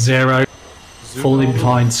 180. Falling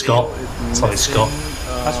behind Scott. Sorry, Scott.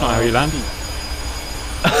 That's not how you land.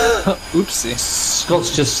 Oopsie.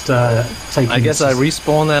 Scott's just taking... I guess I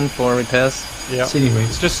respawn then for repairs. Yeah.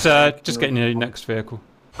 It's just getting your next vehicle.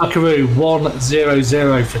 Buckaroo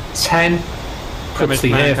 100 for 10. Puts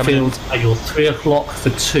the airfield at your 3 o'clock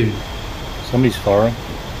for 2. Somebody's firing.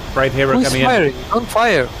 Brave hero Who's coming firing? in. Don't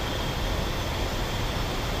fire.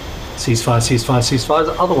 Ceasefire, ceasefire,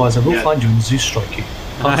 ceasefire. Otherwise, I will find you and Zeus strike you.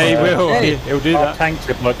 He will. Hey. He'll do that. Tanks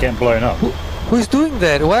are getting blown up. Who's doing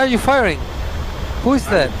that? Why are you firing? Who is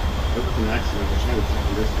that? It was an accident. I tried to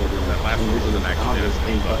tackle this building. That last one was an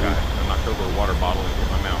accident. I knocked over a water bottle into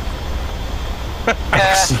my mouth.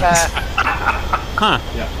 Huh.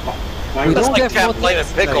 Yeah. We don't like have Cap more Lane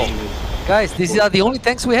tanks, and Pickle. guys. These are the only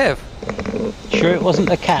tanks we have. Sure it wasn't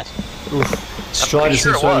a cat? Strider sure since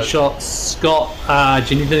it throwing was. shots. Scott,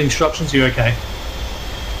 do you need any instructions? Are you okay?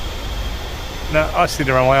 No, I see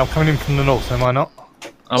the runway. I'm coming in from the north, am I not?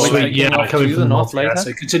 Sweet, yeah, I'm coming from the north later.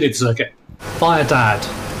 so continue the circuit. Fire Dad.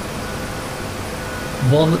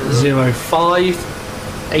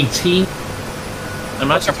 105, 18.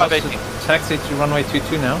 I'm actually supposed to taxi to runway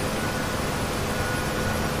 22 now.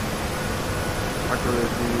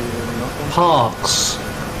 Parks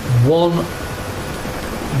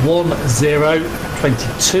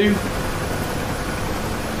 11022.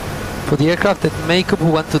 For the aircraft that makeup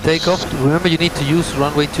who want to take off, remember you need to use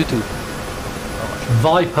runway 22.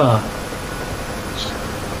 Viper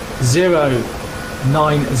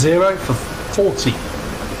 090 for 40.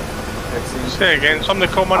 Say again,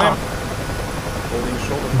 somebody call my name.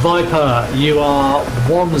 Viper, you are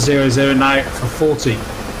 100 now for 40.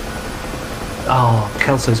 Oh,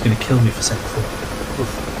 Kelso's going to kill me for saying 40.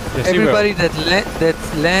 Yes, Everybody that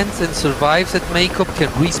lands and survives at makeup can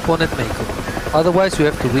respawn at makeup. Otherwise, you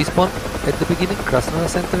have to respawn at the beginning, Krasnodar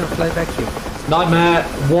Center, and fly back here. Nightmare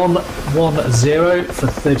 110 for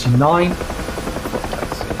 39.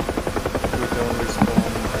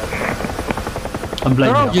 I'm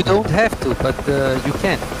blaming No, you don't have to, but you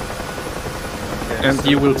can. And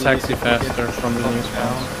you will taxi faster from the new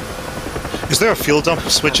spawn. Is there a fuel dump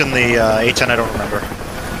switch in the A10? I don't remember.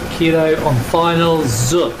 Kilo on final.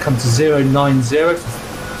 Zook come to 090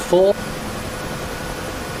 for 4.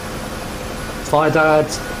 Fire Dad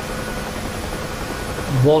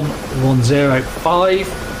 1105.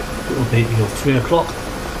 It will be your 3 o'clock.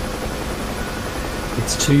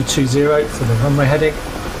 It's 220 for the runway heading.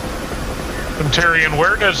 Tyrion,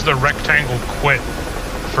 where does the rectangle quit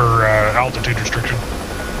for altitude restriction?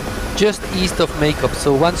 Just east of Makeup,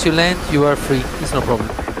 so once you land, you are free. It's no problem.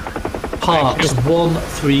 Parks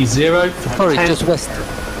 130 for Sorry, 10. just west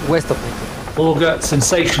of Makeup. Auger,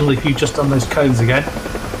 sensational if you've just done those cones again.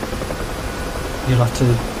 You'll have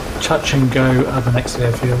to touch and go at the next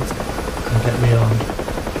airfield and get rearmed.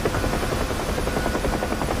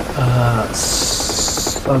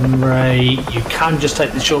 Sunray, you can just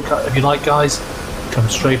take the shortcut if you like, guys. Come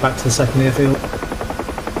straight back to the second airfield.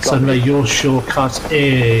 Sunray, your shortcut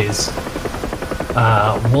is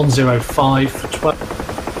 105 for 12.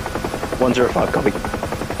 105, copy.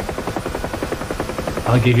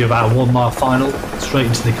 I'll give you about a 1 mile final, straight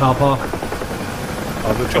into the car park.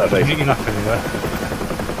 I'll be picking up anyway.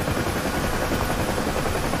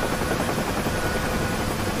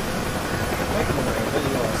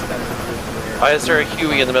 Why is there a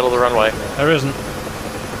Huey in the middle of the runway? There isn't.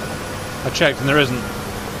 I checked and there isn't.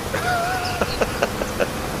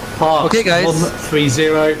 Parks Okay, guys.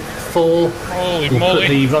 130 4. Holy We'll moly. put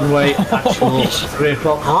the runway at your 3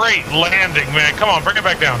 o'clock. Great landing, man. Come on, bring it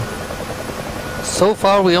back down. So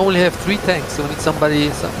far, we only have 3 tanks, so we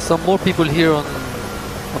need some more people here on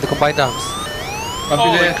the combined arms.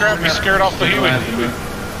 Holy crap, we scared off the Huey. I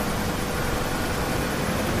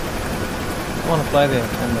want to fly there,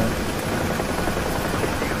 can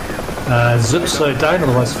Zook, slow it down,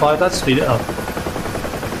 otherwise fire that, speed it up.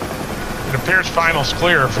 It appears final's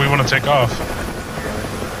clear if we want to take off.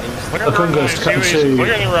 Clear the runways, Okungos come Hueys, to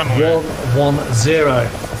clear the runway. 110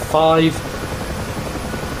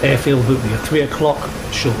 5. Airfield will be at 3 o'clock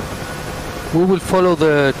short. We will follow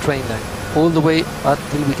the train line all the way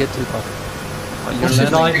until we get to the park.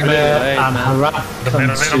 Nightmare and Harap come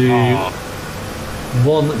to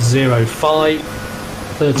 105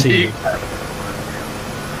 13.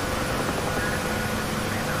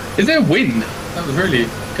 Is there wind? That was really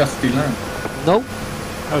gusty land. No.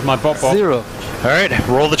 That was my bot. 0. Alright,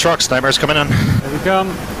 roll the trucks. Nightmare's coming in. Here we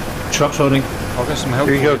come. Trucks loading. I'll get some help.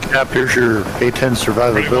 Here you go, Cap. Here's your A10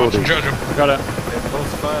 survivability. Judge him. I got it.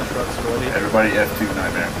 Both fire trucks ready. Everybody F2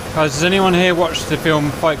 Nightmare. Guys, does anyone here watch the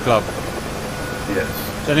film Fight Club? Yes.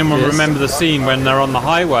 Does anyone remember the scene when they're on the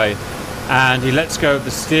highway and he lets go of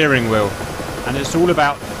the steering wheel? And it's all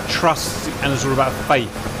about trust and it's all about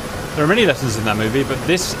faith. There are many lessons in that movie, but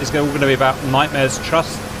this is all going to be about Nightmare's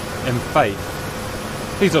trust and faith.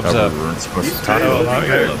 Please observe.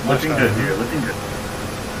 Looking good here, looking good.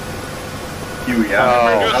 Huey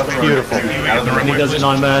out. Oh, beautiful. And he does it,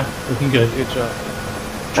 Nightmare. Looking good. Good job.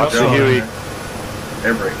 Watch the Huey.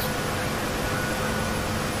 Air brakes.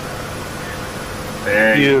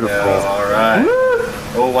 There you go. Alright.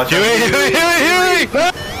 Oh, watch out. Huey!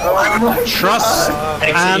 Trust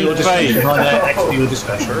and faith. Exit your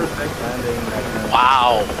discretion.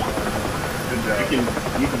 Wow.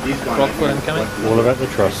 All about the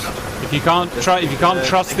trust. If you can't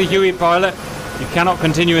trust the Huey pilot, you cannot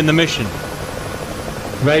continue in the mission.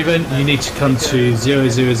 Raven, you need to come to 000.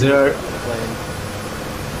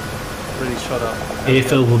 Really shut up.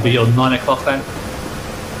 Airfield will be on 9 o'clock then.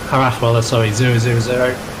 Harathwell, sorry, 000.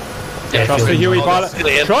 Trust the Huey pilot.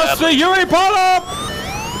 Trust the Huey pilot!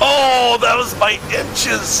 Oh, that was by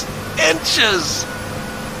inches. Inches.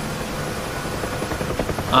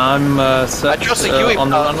 I'm set I trust the Huey on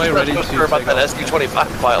the runway, ready to about take that off.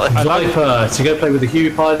 SQ-25 pilot. Viper, to go play with the Huey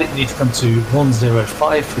pilot, you need to come to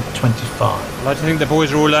 105 for 25. I'd like to think the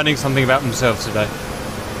boys are all learning something about themselves today.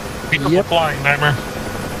 People flying, Nightmare.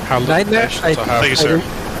 Nightmare, Thank you, sir.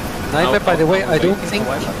 Nightmare, by the way, I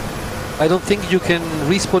don't think you can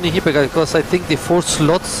respawn in here because I think the 4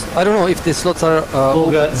 slots. I don't know if the slots are.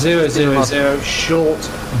 Auger 000 short.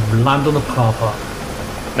 Land on the car park.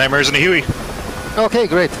 Nightmare's in a Huey. Okay,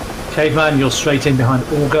 great. Caveman, you're straight in behind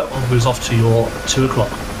Auger. Auger's off to your 2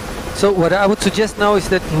 o'clock. So what I would suggest now is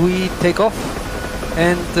that we take off,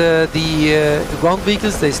 and the ground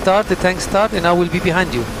vehicles they start, the tanks start, and I will be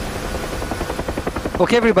behind you.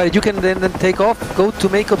 Okay, everybody, you can then take off, go to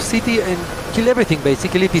Makeup City, and kill everything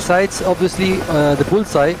basically, besides obviously the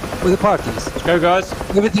bullseye with the parties. Let's go, guys.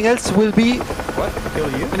 Everything else will be What? Kill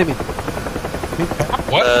you? enemy.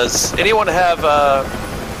 What? Does anyone have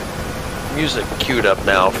music queued up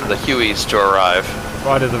now for the Hueys to arrive?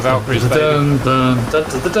 Ride of the Valkyries, baby. Dun, dun, dun,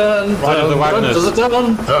 dun, dun, dun, Ride of the Wagners. dun,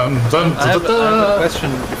 dun, dun, dun, I have a dun.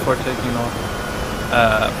 question before taking off.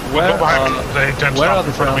 We'll go back. They don't Where stop are the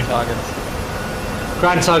in front of ground me. targets?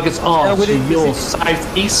 Grand targets are Yeah, to within the your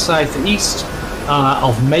city. southeast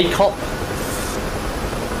of Maycop,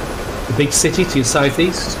 the big city to your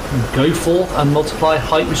southeast. Go forth and multiply.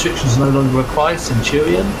 Height restrictions no longer required.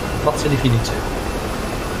 Centurion, button if you need to.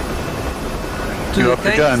 To the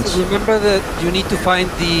tanks, remember that you need to find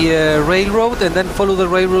the railroad and then follow the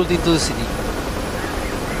railroad into the city.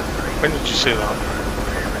 When did you say that?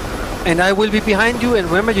 And I will be behind you, and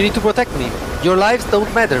remember, you need to protect me. Your lives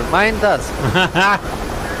don't matter, mine does.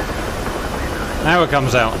 Now it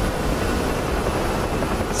comes out.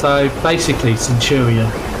 So basically,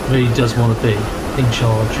 Centurion really does want to be in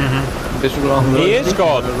charge. Visual on the He is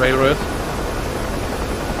God. the railroad.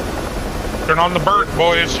 Turn on the bird,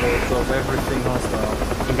 boys. Of everything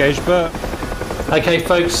hostile. Engage Bert. Okay,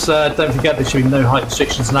 folks, don't forget there should be no height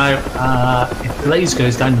restrictions now. If Blaze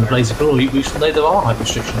goes down in the Blaze of Glory, we should know there are height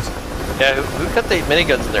restrictions. Yeah, who got the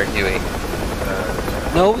miniguns in there, Huey?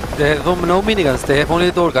 No, they have no miniguns, they have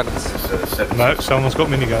only door guns. No, someone's got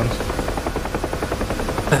miniguns.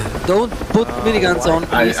 Don't put miniguns on,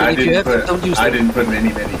 please, and if you have them, don't use them. I didn't put any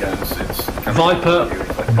miniguns. It's Viper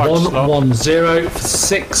 110 for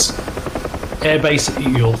 6. Airbase at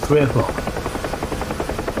your 3 o'clock.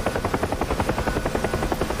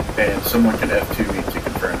 And someone can F2 me to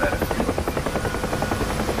confirm that.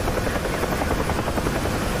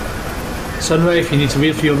 Sunray, if you need to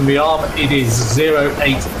refuel and rearm, it is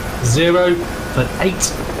 080 for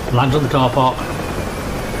 8. Land on the car park.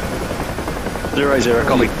 0-0,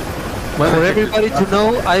 copy. For everybody to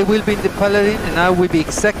know, I will be in the Paladin and I will be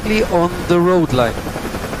exactly on the road line.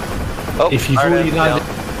 Oh, If you've already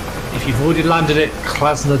landed, at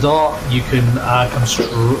Krasnodar, you can come straight.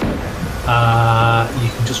 You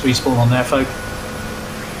can just respawn on there, folk.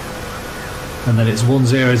 And then it's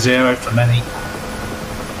 100 for many.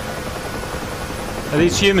 Are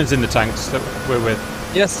these humans in the tanks that we're with?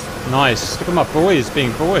 Yes. Nice. Look at my boys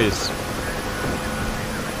being boys.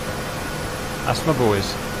 That's my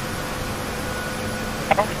boys.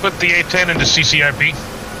 How do we put the A10 into CCIP?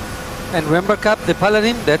 And remember, Cap, the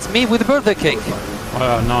Paladin, that's me with the birthday cake.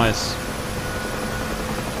 Oh, nice.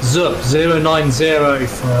 Zup 090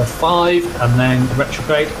 for 5, and then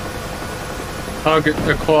retrograde. Target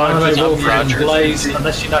acquired. Anime Wolf and Blaze,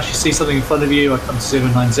 unless you can actually see something in front of you, I come to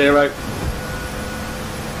 090.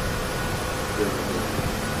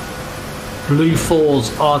 Blue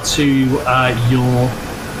 4s are to your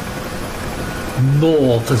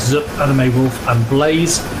north, Zup, Anime Wolf and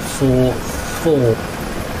Blaze for 4.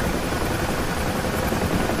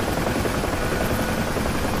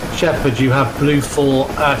 Shepherd, you have blue 4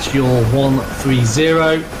 at your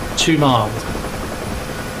 130, 2 miles.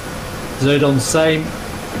 Zodon, same.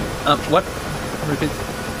 What? Repeat.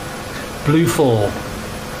 Blue 4.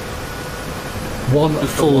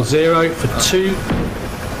 140 for 2.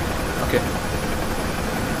 Okay.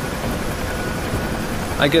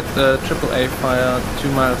 I get the AAA fire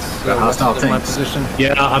 2 miles west of my position.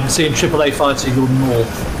 Yeah, I'm seeing AAA fire to your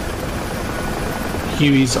north.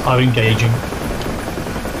 Hueys are engaging.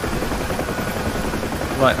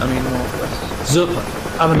 Right, I mean northwest. Zup,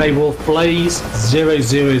 Anime Wolf, Blaze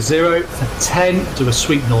 000 for 10. Do a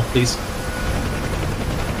sweep north, please.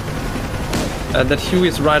 That Huey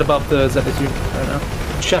is right above the ZSU right now.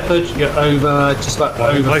 Shepherd, you're over, just about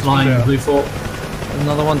over flying Blue 4.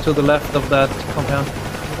 Another one to the left of that compound.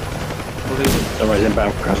 Sunrise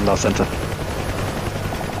inbound, Krasnodar Center.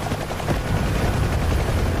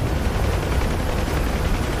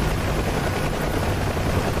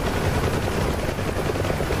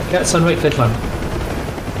 Get Sunray Cliffland.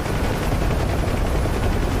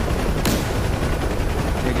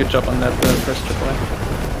 Yeah, good job on that first AAA.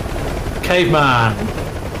 Caveman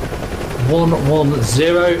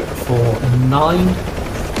 110 for 9.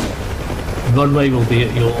 Runway will be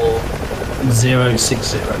at your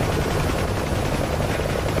 060.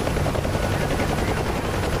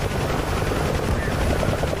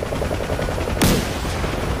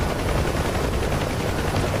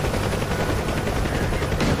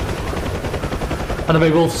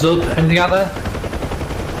 Anime Wolf, Zub, anything out there?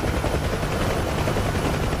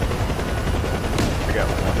 I got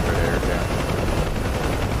one for air down.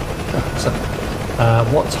 So,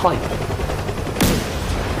 what type?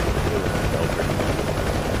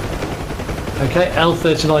 Okay,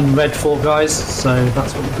 L39 red 4 guys, so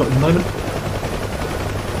that's what we've got at the moment.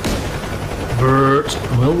 Bert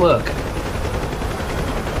will work.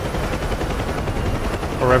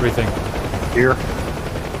 For everything. Here.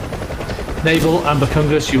 Naval and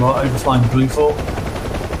Bakungus, you are overflying Blue 4.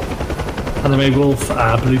 And the Ray Wolf,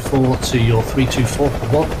 Blue 4 to your 324 for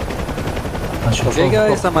 1. That's your Okay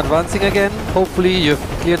guys, I'm advancing again. Hopefully you've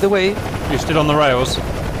cleared the way. You're still on the rails?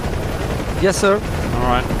 Yes sir.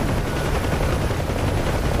 Alright.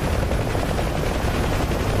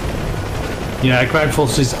 Yeah, ground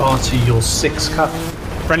forces are to your 6 Cap.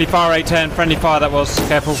 Friendly fire, A10. Friendly fire, that was.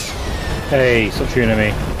 Careful. Hey, stop shooting at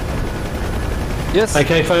me. Yes.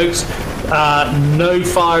 Okay, folks. No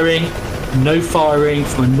firing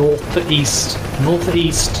from a north to east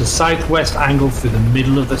to southwest angle through the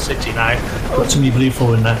middle of the city now. Got too many Blue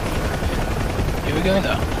 4 in there. Here we go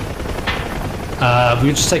now.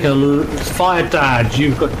 We'll just take a fire dad.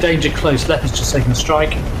 You've got danger close. Leopard's just taking a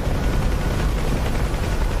strike.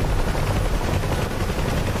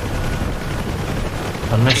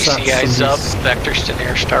 Unless DCS up, vectors to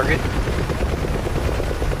nearest target.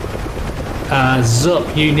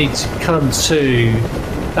 Zup, you need to come to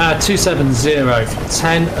 270 for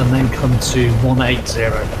 10 and then come to 180.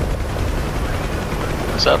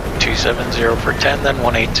 It's up 270 for 10, then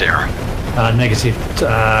 180. Negative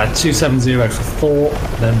 270 for 4,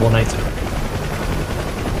 then 180.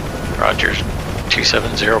 Rogers,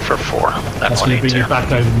 270 for 4, then That's going to bring 180. you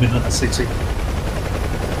back over the middle of the city.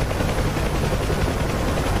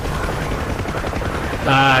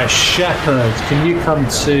 Shepherd, can you come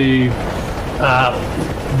to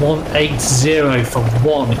 180 for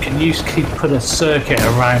 1? Can you put a circuit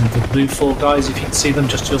around the Blue 4 guys if you can see them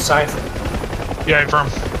just to your south? Yeah, firm.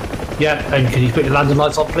 Yeah, and can you put your landing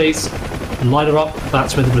lights on, please? Light her up,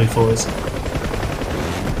 that's where the Blue 4 is.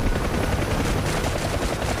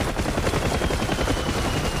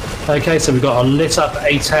 Okay, so we've got a lit up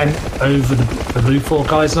A10 over the Blue 4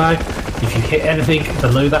 guys now. If you hit anything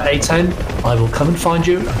below that A10, I will come and find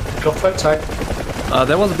you and pick your throat out.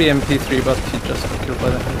 There was a BMP3, but he just got killed by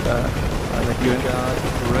the unit.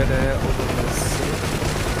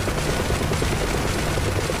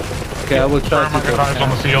 Okay, I will try to get eyes on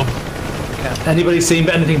the field. Anybody seen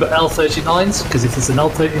anything but L39s? Because if it's an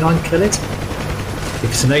L39, kill it. If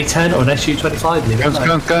it's an A10 or an SU-25, leave it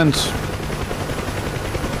alone. Guns.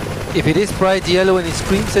 If it is bright yellow and it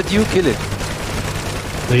screams at you, kill it.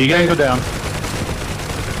 There you go. Go down.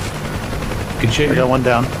 Good shooting. I got one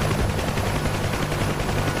down.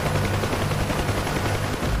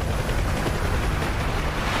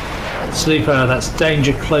 Sleeper, that's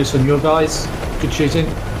danger close on your guys. Good shooting.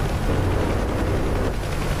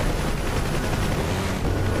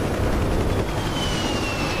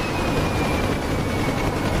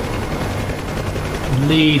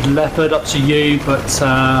 Lead Leopard up to you, but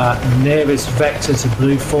nearest vector to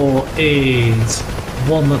Blue 4 is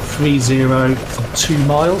 130 for 2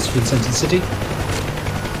 miles from Centre City.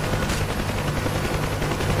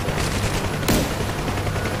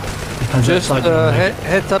 Just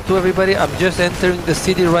heads up to everybody, I'm just entering the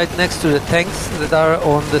city right next to the tanks that are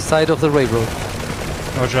on the side of the railroad.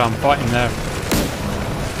 Roger, I'm fighting there.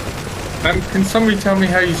 Can somebody tell me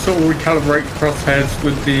how you sort of recalibrate crosshairs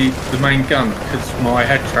with the main gun? Because my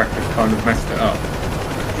head tracker's kind of messed it up.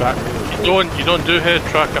 You don't do head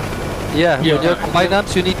tracker. Yeah, when you're combined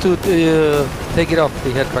amps, you need to take it off,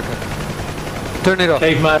 the head tracker. Turn it off.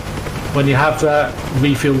 Caveman, when you have that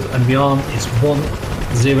refilled and the arm is 100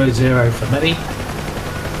 for many.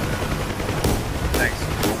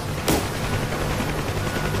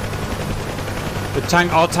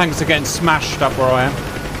 Our tanks are getting smashed up where I am.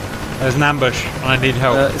 There's an ambush and I need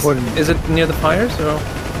help. Is it near the fires or?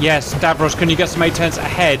 Yes, Davros, can you get some A10s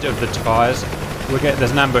ahead of the fires?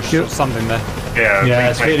 There's an ambush or something there. Yeah,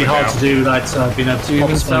 it's really hard to do without being able to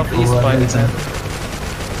pop southeast by A10.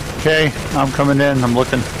 Okay, I'm coming in. I'm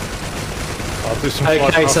looking. I'll do some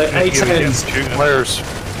Okay, so A10s. Flares.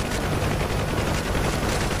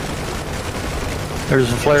 There's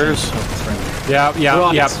the flares. Yeah,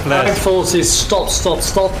 Ground flares. forces, stop.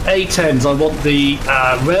 A10s, I want the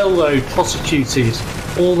railroad prosecuted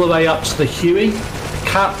all the way up to the Huey.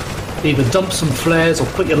 Cap, either dump some flares or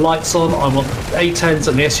put your lights on. I want the A10s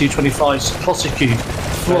and the SU-25s to prosecute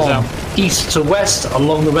from east to west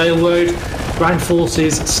along the railroad. Ground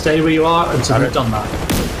forces, stay where you are until we've done that.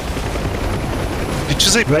 Did you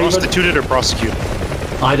say prostituted or prosecuted?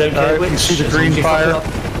 I don't care which. You see the green fire?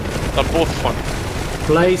 They're both fun.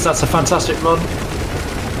 Blaze, that's a fantastic run.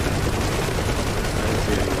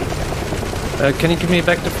 Can you give me a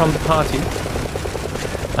vector from the party?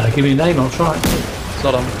 Give me a name, I'll try.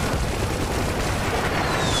 Sodom.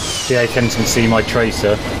 The A10s can see my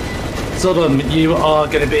tracer. Zodom, you are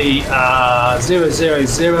going to be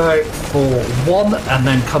 00041 and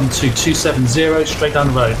then come to 270 straight down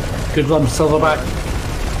the road. Good run, Silverback.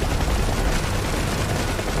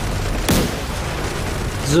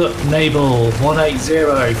 Zook, Naval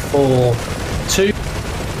 18042.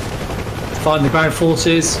 Find the ground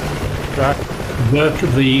forces. Work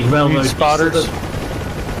the railroad spotters.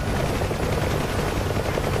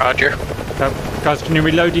 Roger. Guys, can you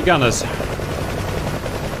reload your gunners?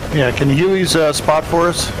 Yeah, can Huey's spot for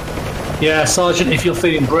us? Yeah, Sergeant, if you're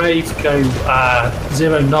feeling brave, go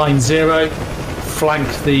 090, flank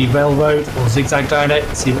the railroad or zigzag down it,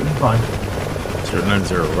 see what you can find.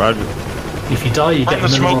 090, roger. If you die, you get the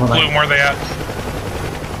smoke plume, where they at?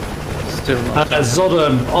 Still not.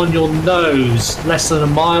 Zodom, on your nose, less than a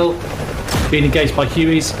mile, being engaged by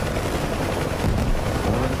Hueys.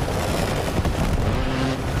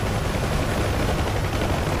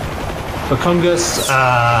 Bakungas,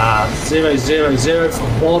 000 for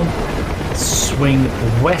 1, swing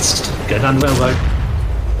west, go down the railroad.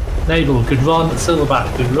 Naval, good run.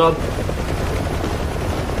 Silverback, good run.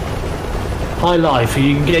 High Life, are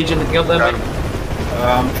you engaging anything up there, mate?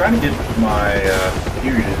 I'm trying to get my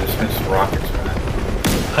Huey to dismiss the rockets, man.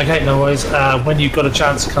 Okay, no worries. When you've got a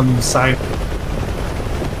chance, come south.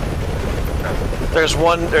 There's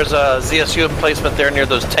a ZSU emplacement there near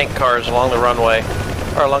those tank cars along the runway,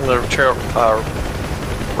 or along the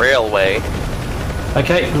railway.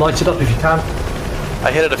 Okay, light it up if you can.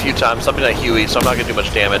 I hit it a few times, something like Huey, so I'm not going to do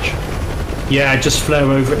much damage. Yeah, just flare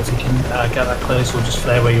over it if you can get that close, or just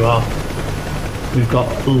flare where you are. We've got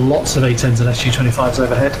lots of A10s and SU-25s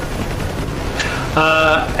overhead.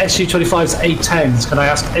 SU-25s, A10s, can I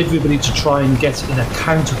ask everybody to try and get in a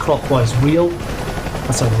counterclockwise wheel?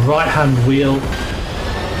 That's a right-hand wheel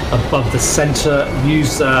above the centre.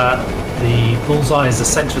 Use the bullseye as the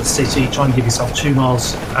centre of the city. Try and give yourself 2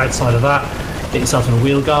 miles outside of that. Get yourself in a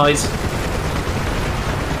wheel, guys.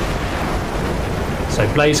 So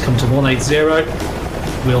Blaze, come to 180.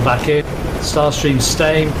 Wheel back in. Starstream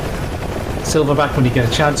staying. Silverback, when you get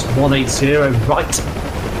a chance, 180 right.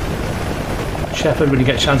 Shepherd, when you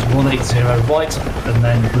get a chance, 180 right. And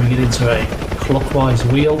then bring it into a clockwise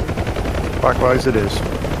wheel. Clockwise it is.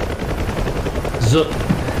 Zook,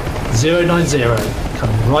 090,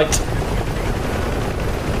 come right.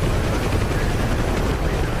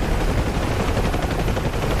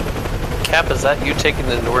 Cap, is that you taking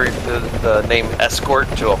the name Escort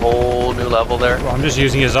to a whole new level there? Well, I'm just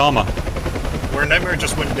using his armor. Where Nightmare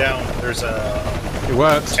just went down, there's a It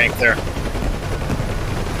works. tank there.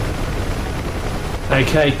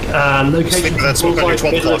 Okay, location That smoke on your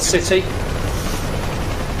 12 middle of o'clock. city.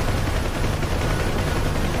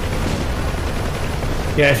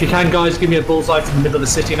 Yeah, if you can, guys, give me a bullseye from the middle of the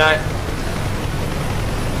city now.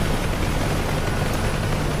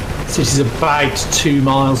 City's about 2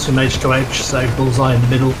 miles from edge to edge, so bullseye in the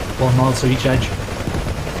middle, 1 mile to each edge.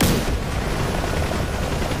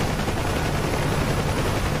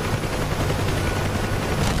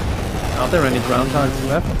 Are there any ground targets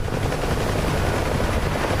left?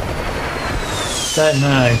 Don't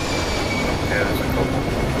know. Yeah, there's a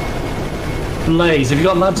couple. Blaze, have you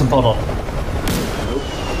got a lantern pod on?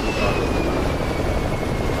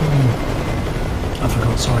 I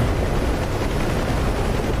forgot, sorry.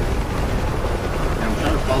 I'm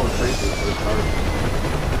trying to follow traces, but it's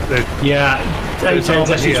hard. Yeah, A10s,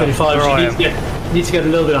 SU-25s, you need to get a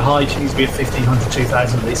little bit of height, you need to be at 1500,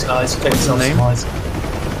 2000 of these guys. Get yourself some eyes.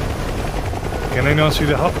 Can anyone see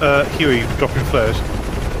the Huey dropping flares?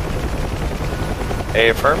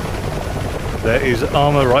 Affirm. There is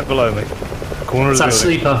armor right below me. Corner of the It's that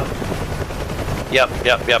building. sleeper. Yep,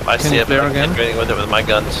 I see it. flare I'm again? doing with it with my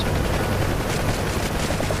guns.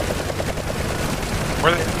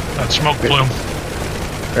 Where they? That smoke plume.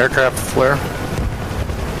 Aircraft flare.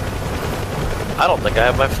 I don't think I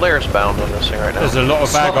have my flares bound on this thing right now. There's a lot of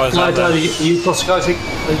bad guys out there. Are you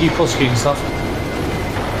prosecuting stuff?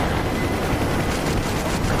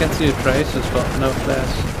 I can see a trace, it's got no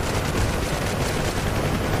flares.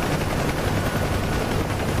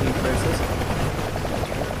 Any traces?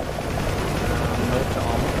 No to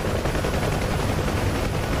armor.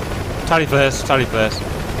 Tally flares, tally flares.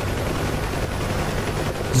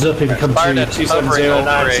 Zup, if you come Fired to at 270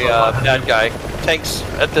 hovering now. over a bad guy. Tanks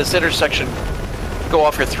at this intersection go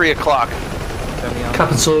off at 3 o'clock. Cap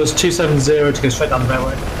and Saws 270 to go straight down the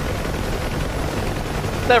railway.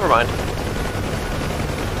 Never mind.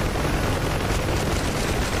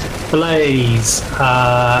 Blaze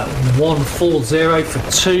 140 for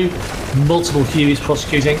 2. Multiple Hueys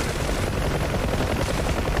prosecuting.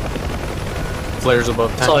 Flares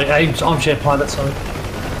above tank. Sorry, armchair pilot, sorry.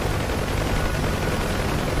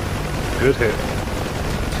 good hit.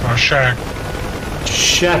 Oh, Shaq.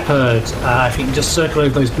 Shepherd, if you can just circle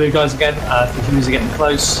over those blue guys again, the Hueys are getting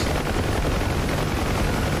close.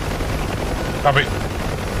 Copy.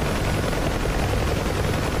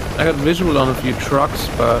 I got visual on a few trucks,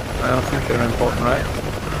 but I don't think they're important, right?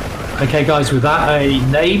 Okay, guys, with that a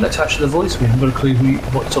name attached to the voice, we haven't got a clue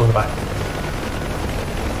what you're talking about.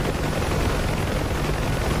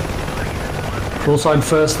 Call sign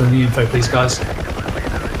first, then the info, please, guys.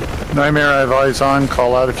 Nightmare, I have eyes on.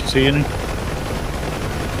 Call out if you see any.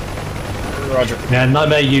 Roger. Yeah,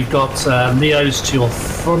 Nightmare, you've got Leos to your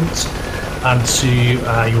front and to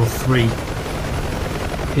your 3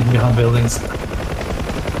 hidden behind buildings.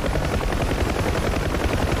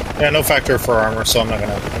 Yeah, no factor for armor, so I'm not going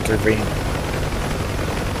to intervene.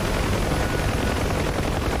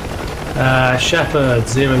 Shepherd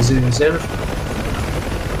 000.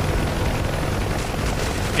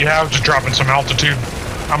 You have to drop in some altitude.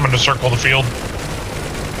 I'm going to circle the field.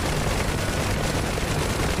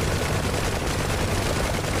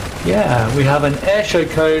 Yeah, we have an airshow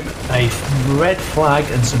code, a red flag,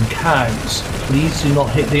 and some cows. Please do not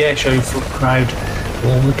hit the airshow crowd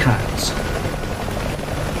or the cows.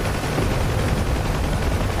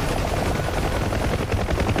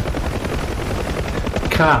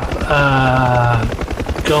 Cap,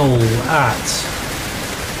 goal at...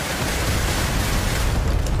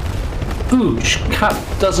 Ooh, Cap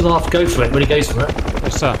doesn't have to go for it when he goes for it.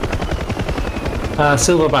 What's that?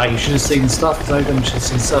 Silverback, you should have seen stuff. Logan, you should have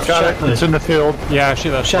seen stuff. Got Shepherd. it. It's in the field. Yeah,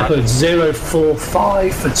 actually that's Shepherd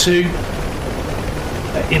 045 for 2.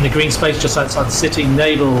 In the green space just outside the city.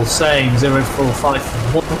 Naval saying 045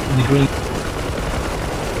 for 1 in the green.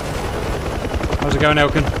 How's it going,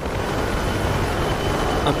 Elkin?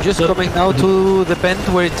 I'm just coming now to the bend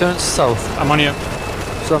where it turns south. I'm on you.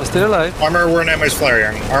 So I'm still alive. Armor, we're Nightmare's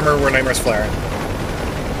flaring. Armor, we're Nightmare's flaring.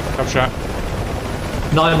 Top shot.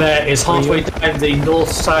 Nightmare is halfway down the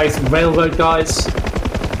north-south railroad, guys.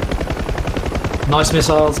 Nice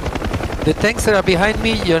missiles. The tanks that are behind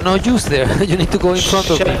me, you're no use there. You need to go in front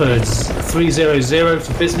of me. Shepherds 300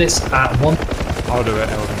 for business at 1. I'll do it,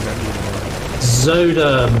 Elkin.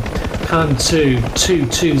 Zodum Can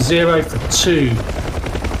 220 for 2.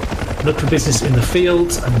 Look for business in the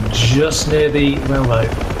fields and just near the railroad.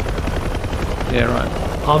 Yeah, right.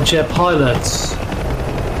 Armchair pilots.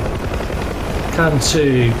 Can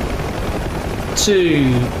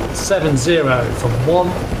 270 for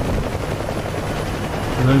 1.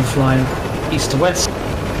 Balloon flying east to west.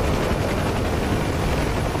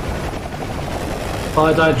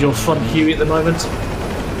 Fire Dad, your front Huey at the moment.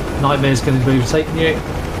 Nightmare's going to be overtaking you.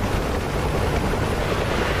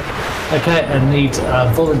 Okay, I need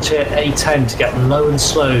volunteer A10 to get low and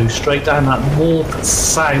slow straight down that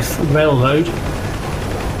north-south railroad.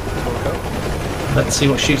 Let's see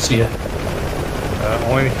what shoots you.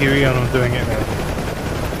 Only Huey, and I'm doing it now.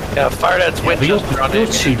 Yeah, Fire Dad's Winchester on You're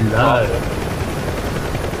it. too low.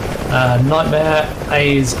 Nightmare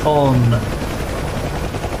is on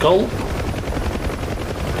goal.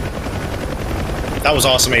 That was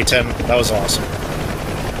awesome, A10. That was awesome.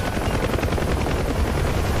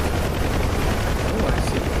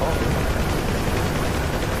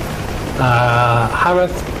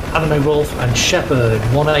 Harith, Anime Wolf, and Shepherd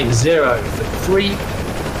 180 for 3.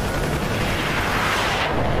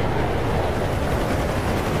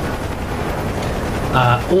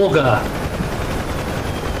 Augur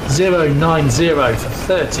 090 for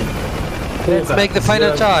 30. Let's make the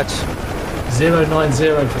final charge.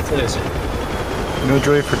 090 for 30. No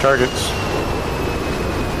joy for targets.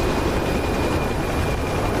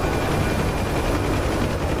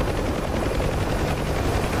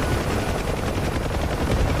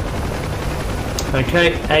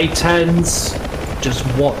 Okay, A10s, just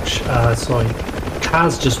watch, sorry,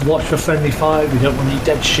 Kaz, just watch for friendly fire. We don't want any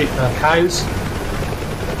dead cows.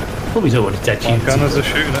 Well, we don't want any dead humans. Gunners are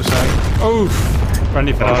shooting at something. Oof!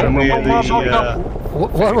 Friendly fire.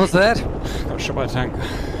 What was that? Got shot by a tank.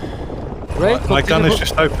 Right, My gun has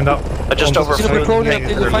just opened up. I just overflew control the until tank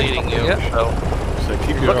you they're find leading you, something, so So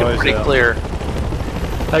keep your looking eyes pretty out. clear.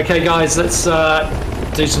 Okay, guys, let's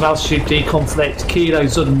do some altitude deconflict. Kilo,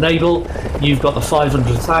 Southern Naval, you've got the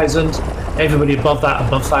 500,000. Everybody above that,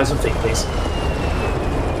 above 1,000 feet, please.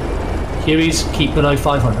 Hueys, keep below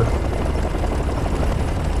 500.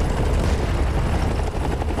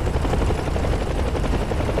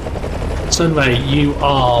 Sunray, you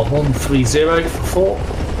are 130 for 4.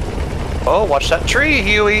 Oh, watch that tree,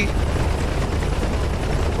 Huey.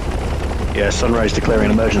 Yeah, Sunrise declaring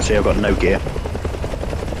an emergency. I've got no gear.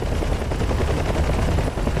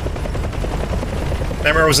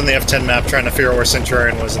 Remember, I was in the F10 map trying to figure out where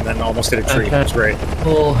Centurion was, and then almost hit a tree. Okay. It was great.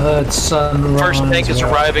 All heard sunrise. First tank is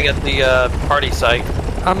arriving at the party site.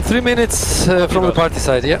 I'm 3 minutes from the party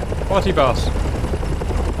side, yeah. Party bus.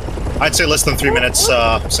 I'd say less than 3 minutes,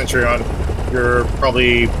 Centurion. You're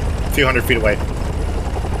probably a few hundred feet away.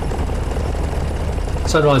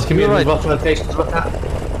 Sunrise, give me You're a right. rough location to look at.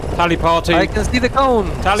 Tally party. I can see the cone.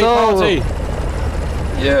 Tally so, party.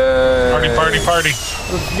 Yeah. Party, party, party.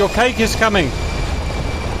 Your cake is coming.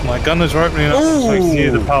 My gunners are opening up so I can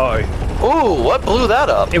hear the party. Ooh, what blew that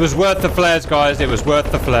up? It was worth the flares, guys. It was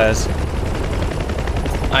worth the flares.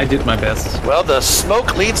 I did my best. Well, the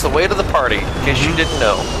smoke leads the way to the party, in case you didn't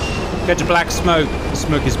know. Get your black smoke. The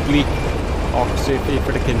smoke is bleak. Oh, see if you're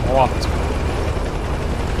freaking hot.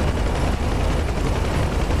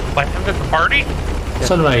 Land at the party?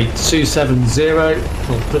 Sunray 270.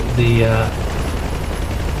 We'll put the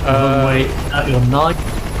runway at your 9.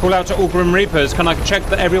 Call out to all Grim Reapers. Can I check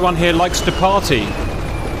that everyone here likes to party?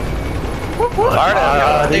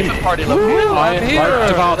 Party look. I like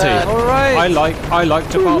to party. All right. I like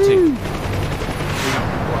to party.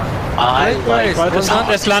 Right,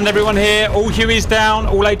 Let's land everyone here. All Hueys down.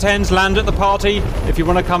 All A10s land at the party. If you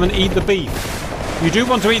want to come and eat the beef. You do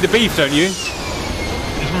want to eat the beef, don't you?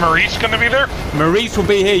 Is Maurice going to be there? Maurice will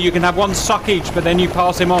be here. You can have one suck each, but then you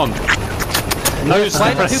pass him on. No, no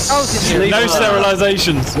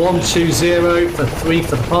sterilizations. 120 for 3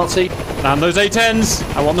 for the party. And those A10s.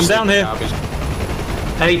 I want them down here.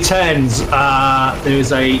 A10s, there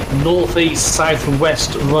is a northeast, south and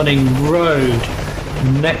west running road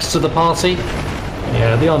next to the party.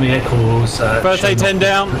 Yeah, the Army Air Corps. First A10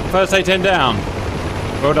 down. First A10 down.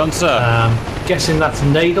 Well done, sir. Guessing that's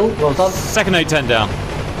Nadal. Well done. Second A10 down.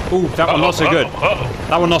 Ooh, that one not so good.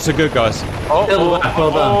 That one not so good, guys. Well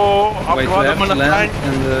done. Wait, do I have to land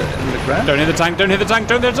in the ground? Don't hit the tank, don't hit the tank,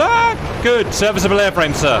 don't hit the tank! Good, serviceable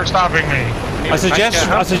airframe, sir. For stopping me. I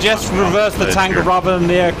suggest reverse the tank rather than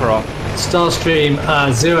the aircraft. Starstream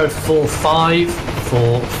 045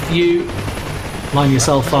 for few. Line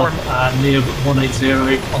yourself up near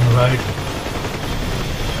 180 on the road.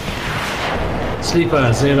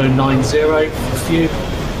 Sleeper 090 for few.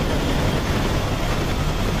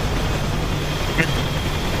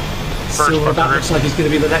 Silverback looks like he's going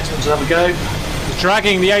to be the next one to have a go. He's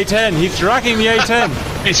dragging the A10, he's dragging the A10.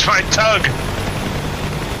 He's fine, tug.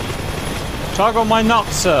 Tug on my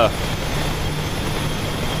nuts, sir.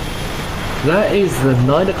 That is the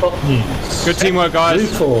 9 o'clock news. Good teamwork, guys.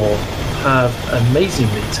 Blue 4 have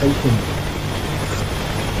amazingly taken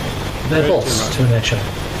their boss to an air show.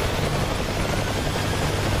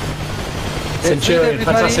 Centurion,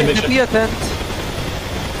 fantastic mission.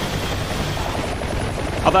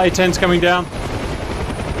 Other A10s coming down.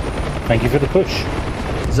 Thank you for the push.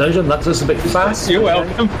 Zojan, that's us a bit fast. You're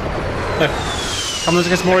welcome. Come on, let's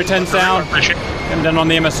get some more A10s down. Get them down on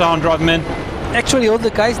the MSR and drive them in. Actually, all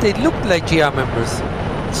the guys, they look like GR members.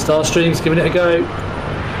 Starstream's giving it a go.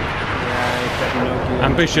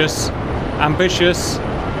 Ambitious. Ambitious.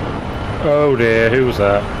 Oh dear, who was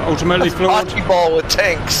that? Ultimately flawed. Hockey ball with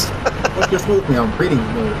tanks. What just moved me? I'm reading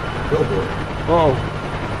the billboard. Whoa.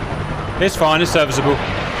 It's fine, it's serviceable.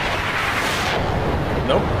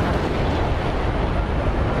 Nope.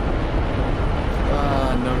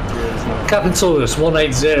 No tears, no. Captain Taurus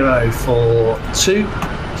 180 for 2.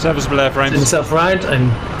 Serviceable airframes. Turn yourself around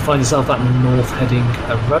and find yourself at the north heading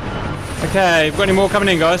road. Okay, we've got any more coming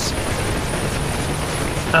in, guys?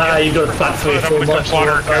 You've got a flat 3 or 4 miles,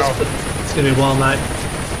 but it's going to be a while now.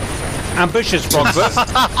 Ambitious, Frogfoot.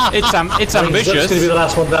 it's ambitious. It's going to be the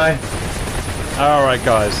last one down. Alright,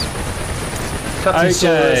 guys. Captain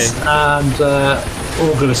Taurus and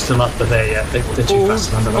Augur are still up, but they're too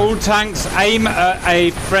fast. All tanks aim at a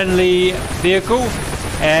friendly vehicle,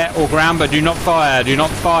 air or ground, but do not fire. Do not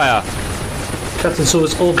fire. Captain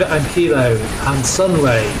Taurus, Augur and Kilo and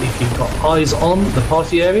Sunray. If you've got eyes on the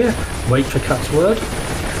party area, wait for Cap's word.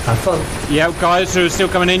 Have fun. Yeah, guys who are still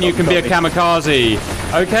coming in, you can be a kamikaze.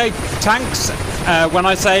 Okay, tanks, when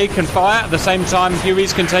I say can fire, at the same time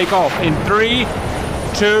Hueys can take off. In 3,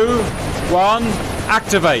 2, 1,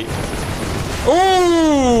 activate.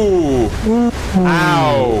 Ooh!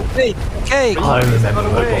 Ow! Cake! I remember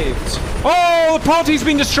Oh, the party's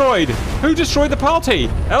been destroyed! Who destroyed the party?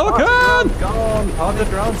 Elkin! Gone. Party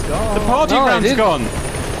ground's gone. The party ground's gone.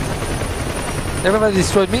 Everybody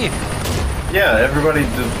destroyed me. Yeah, everybody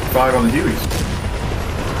died on the Hueys.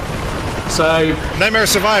 So Nightmare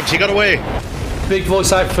survived. He got away. big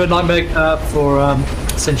voice out for Nightmare for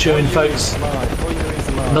Centurion folks.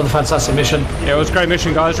 Another fantastic mission. Yeah, it was a great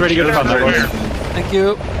mission, guys. Really good fun, that was. Thank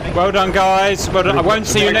you. Well done, guys. Well done. I won't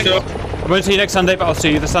see you next. won't see you next Sunday, but I'll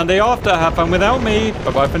see you the Sunday after. Have fun without me.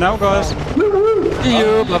 Bye bye for now, guys. See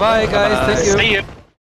you. Bye bye, guys. Thank you. See you.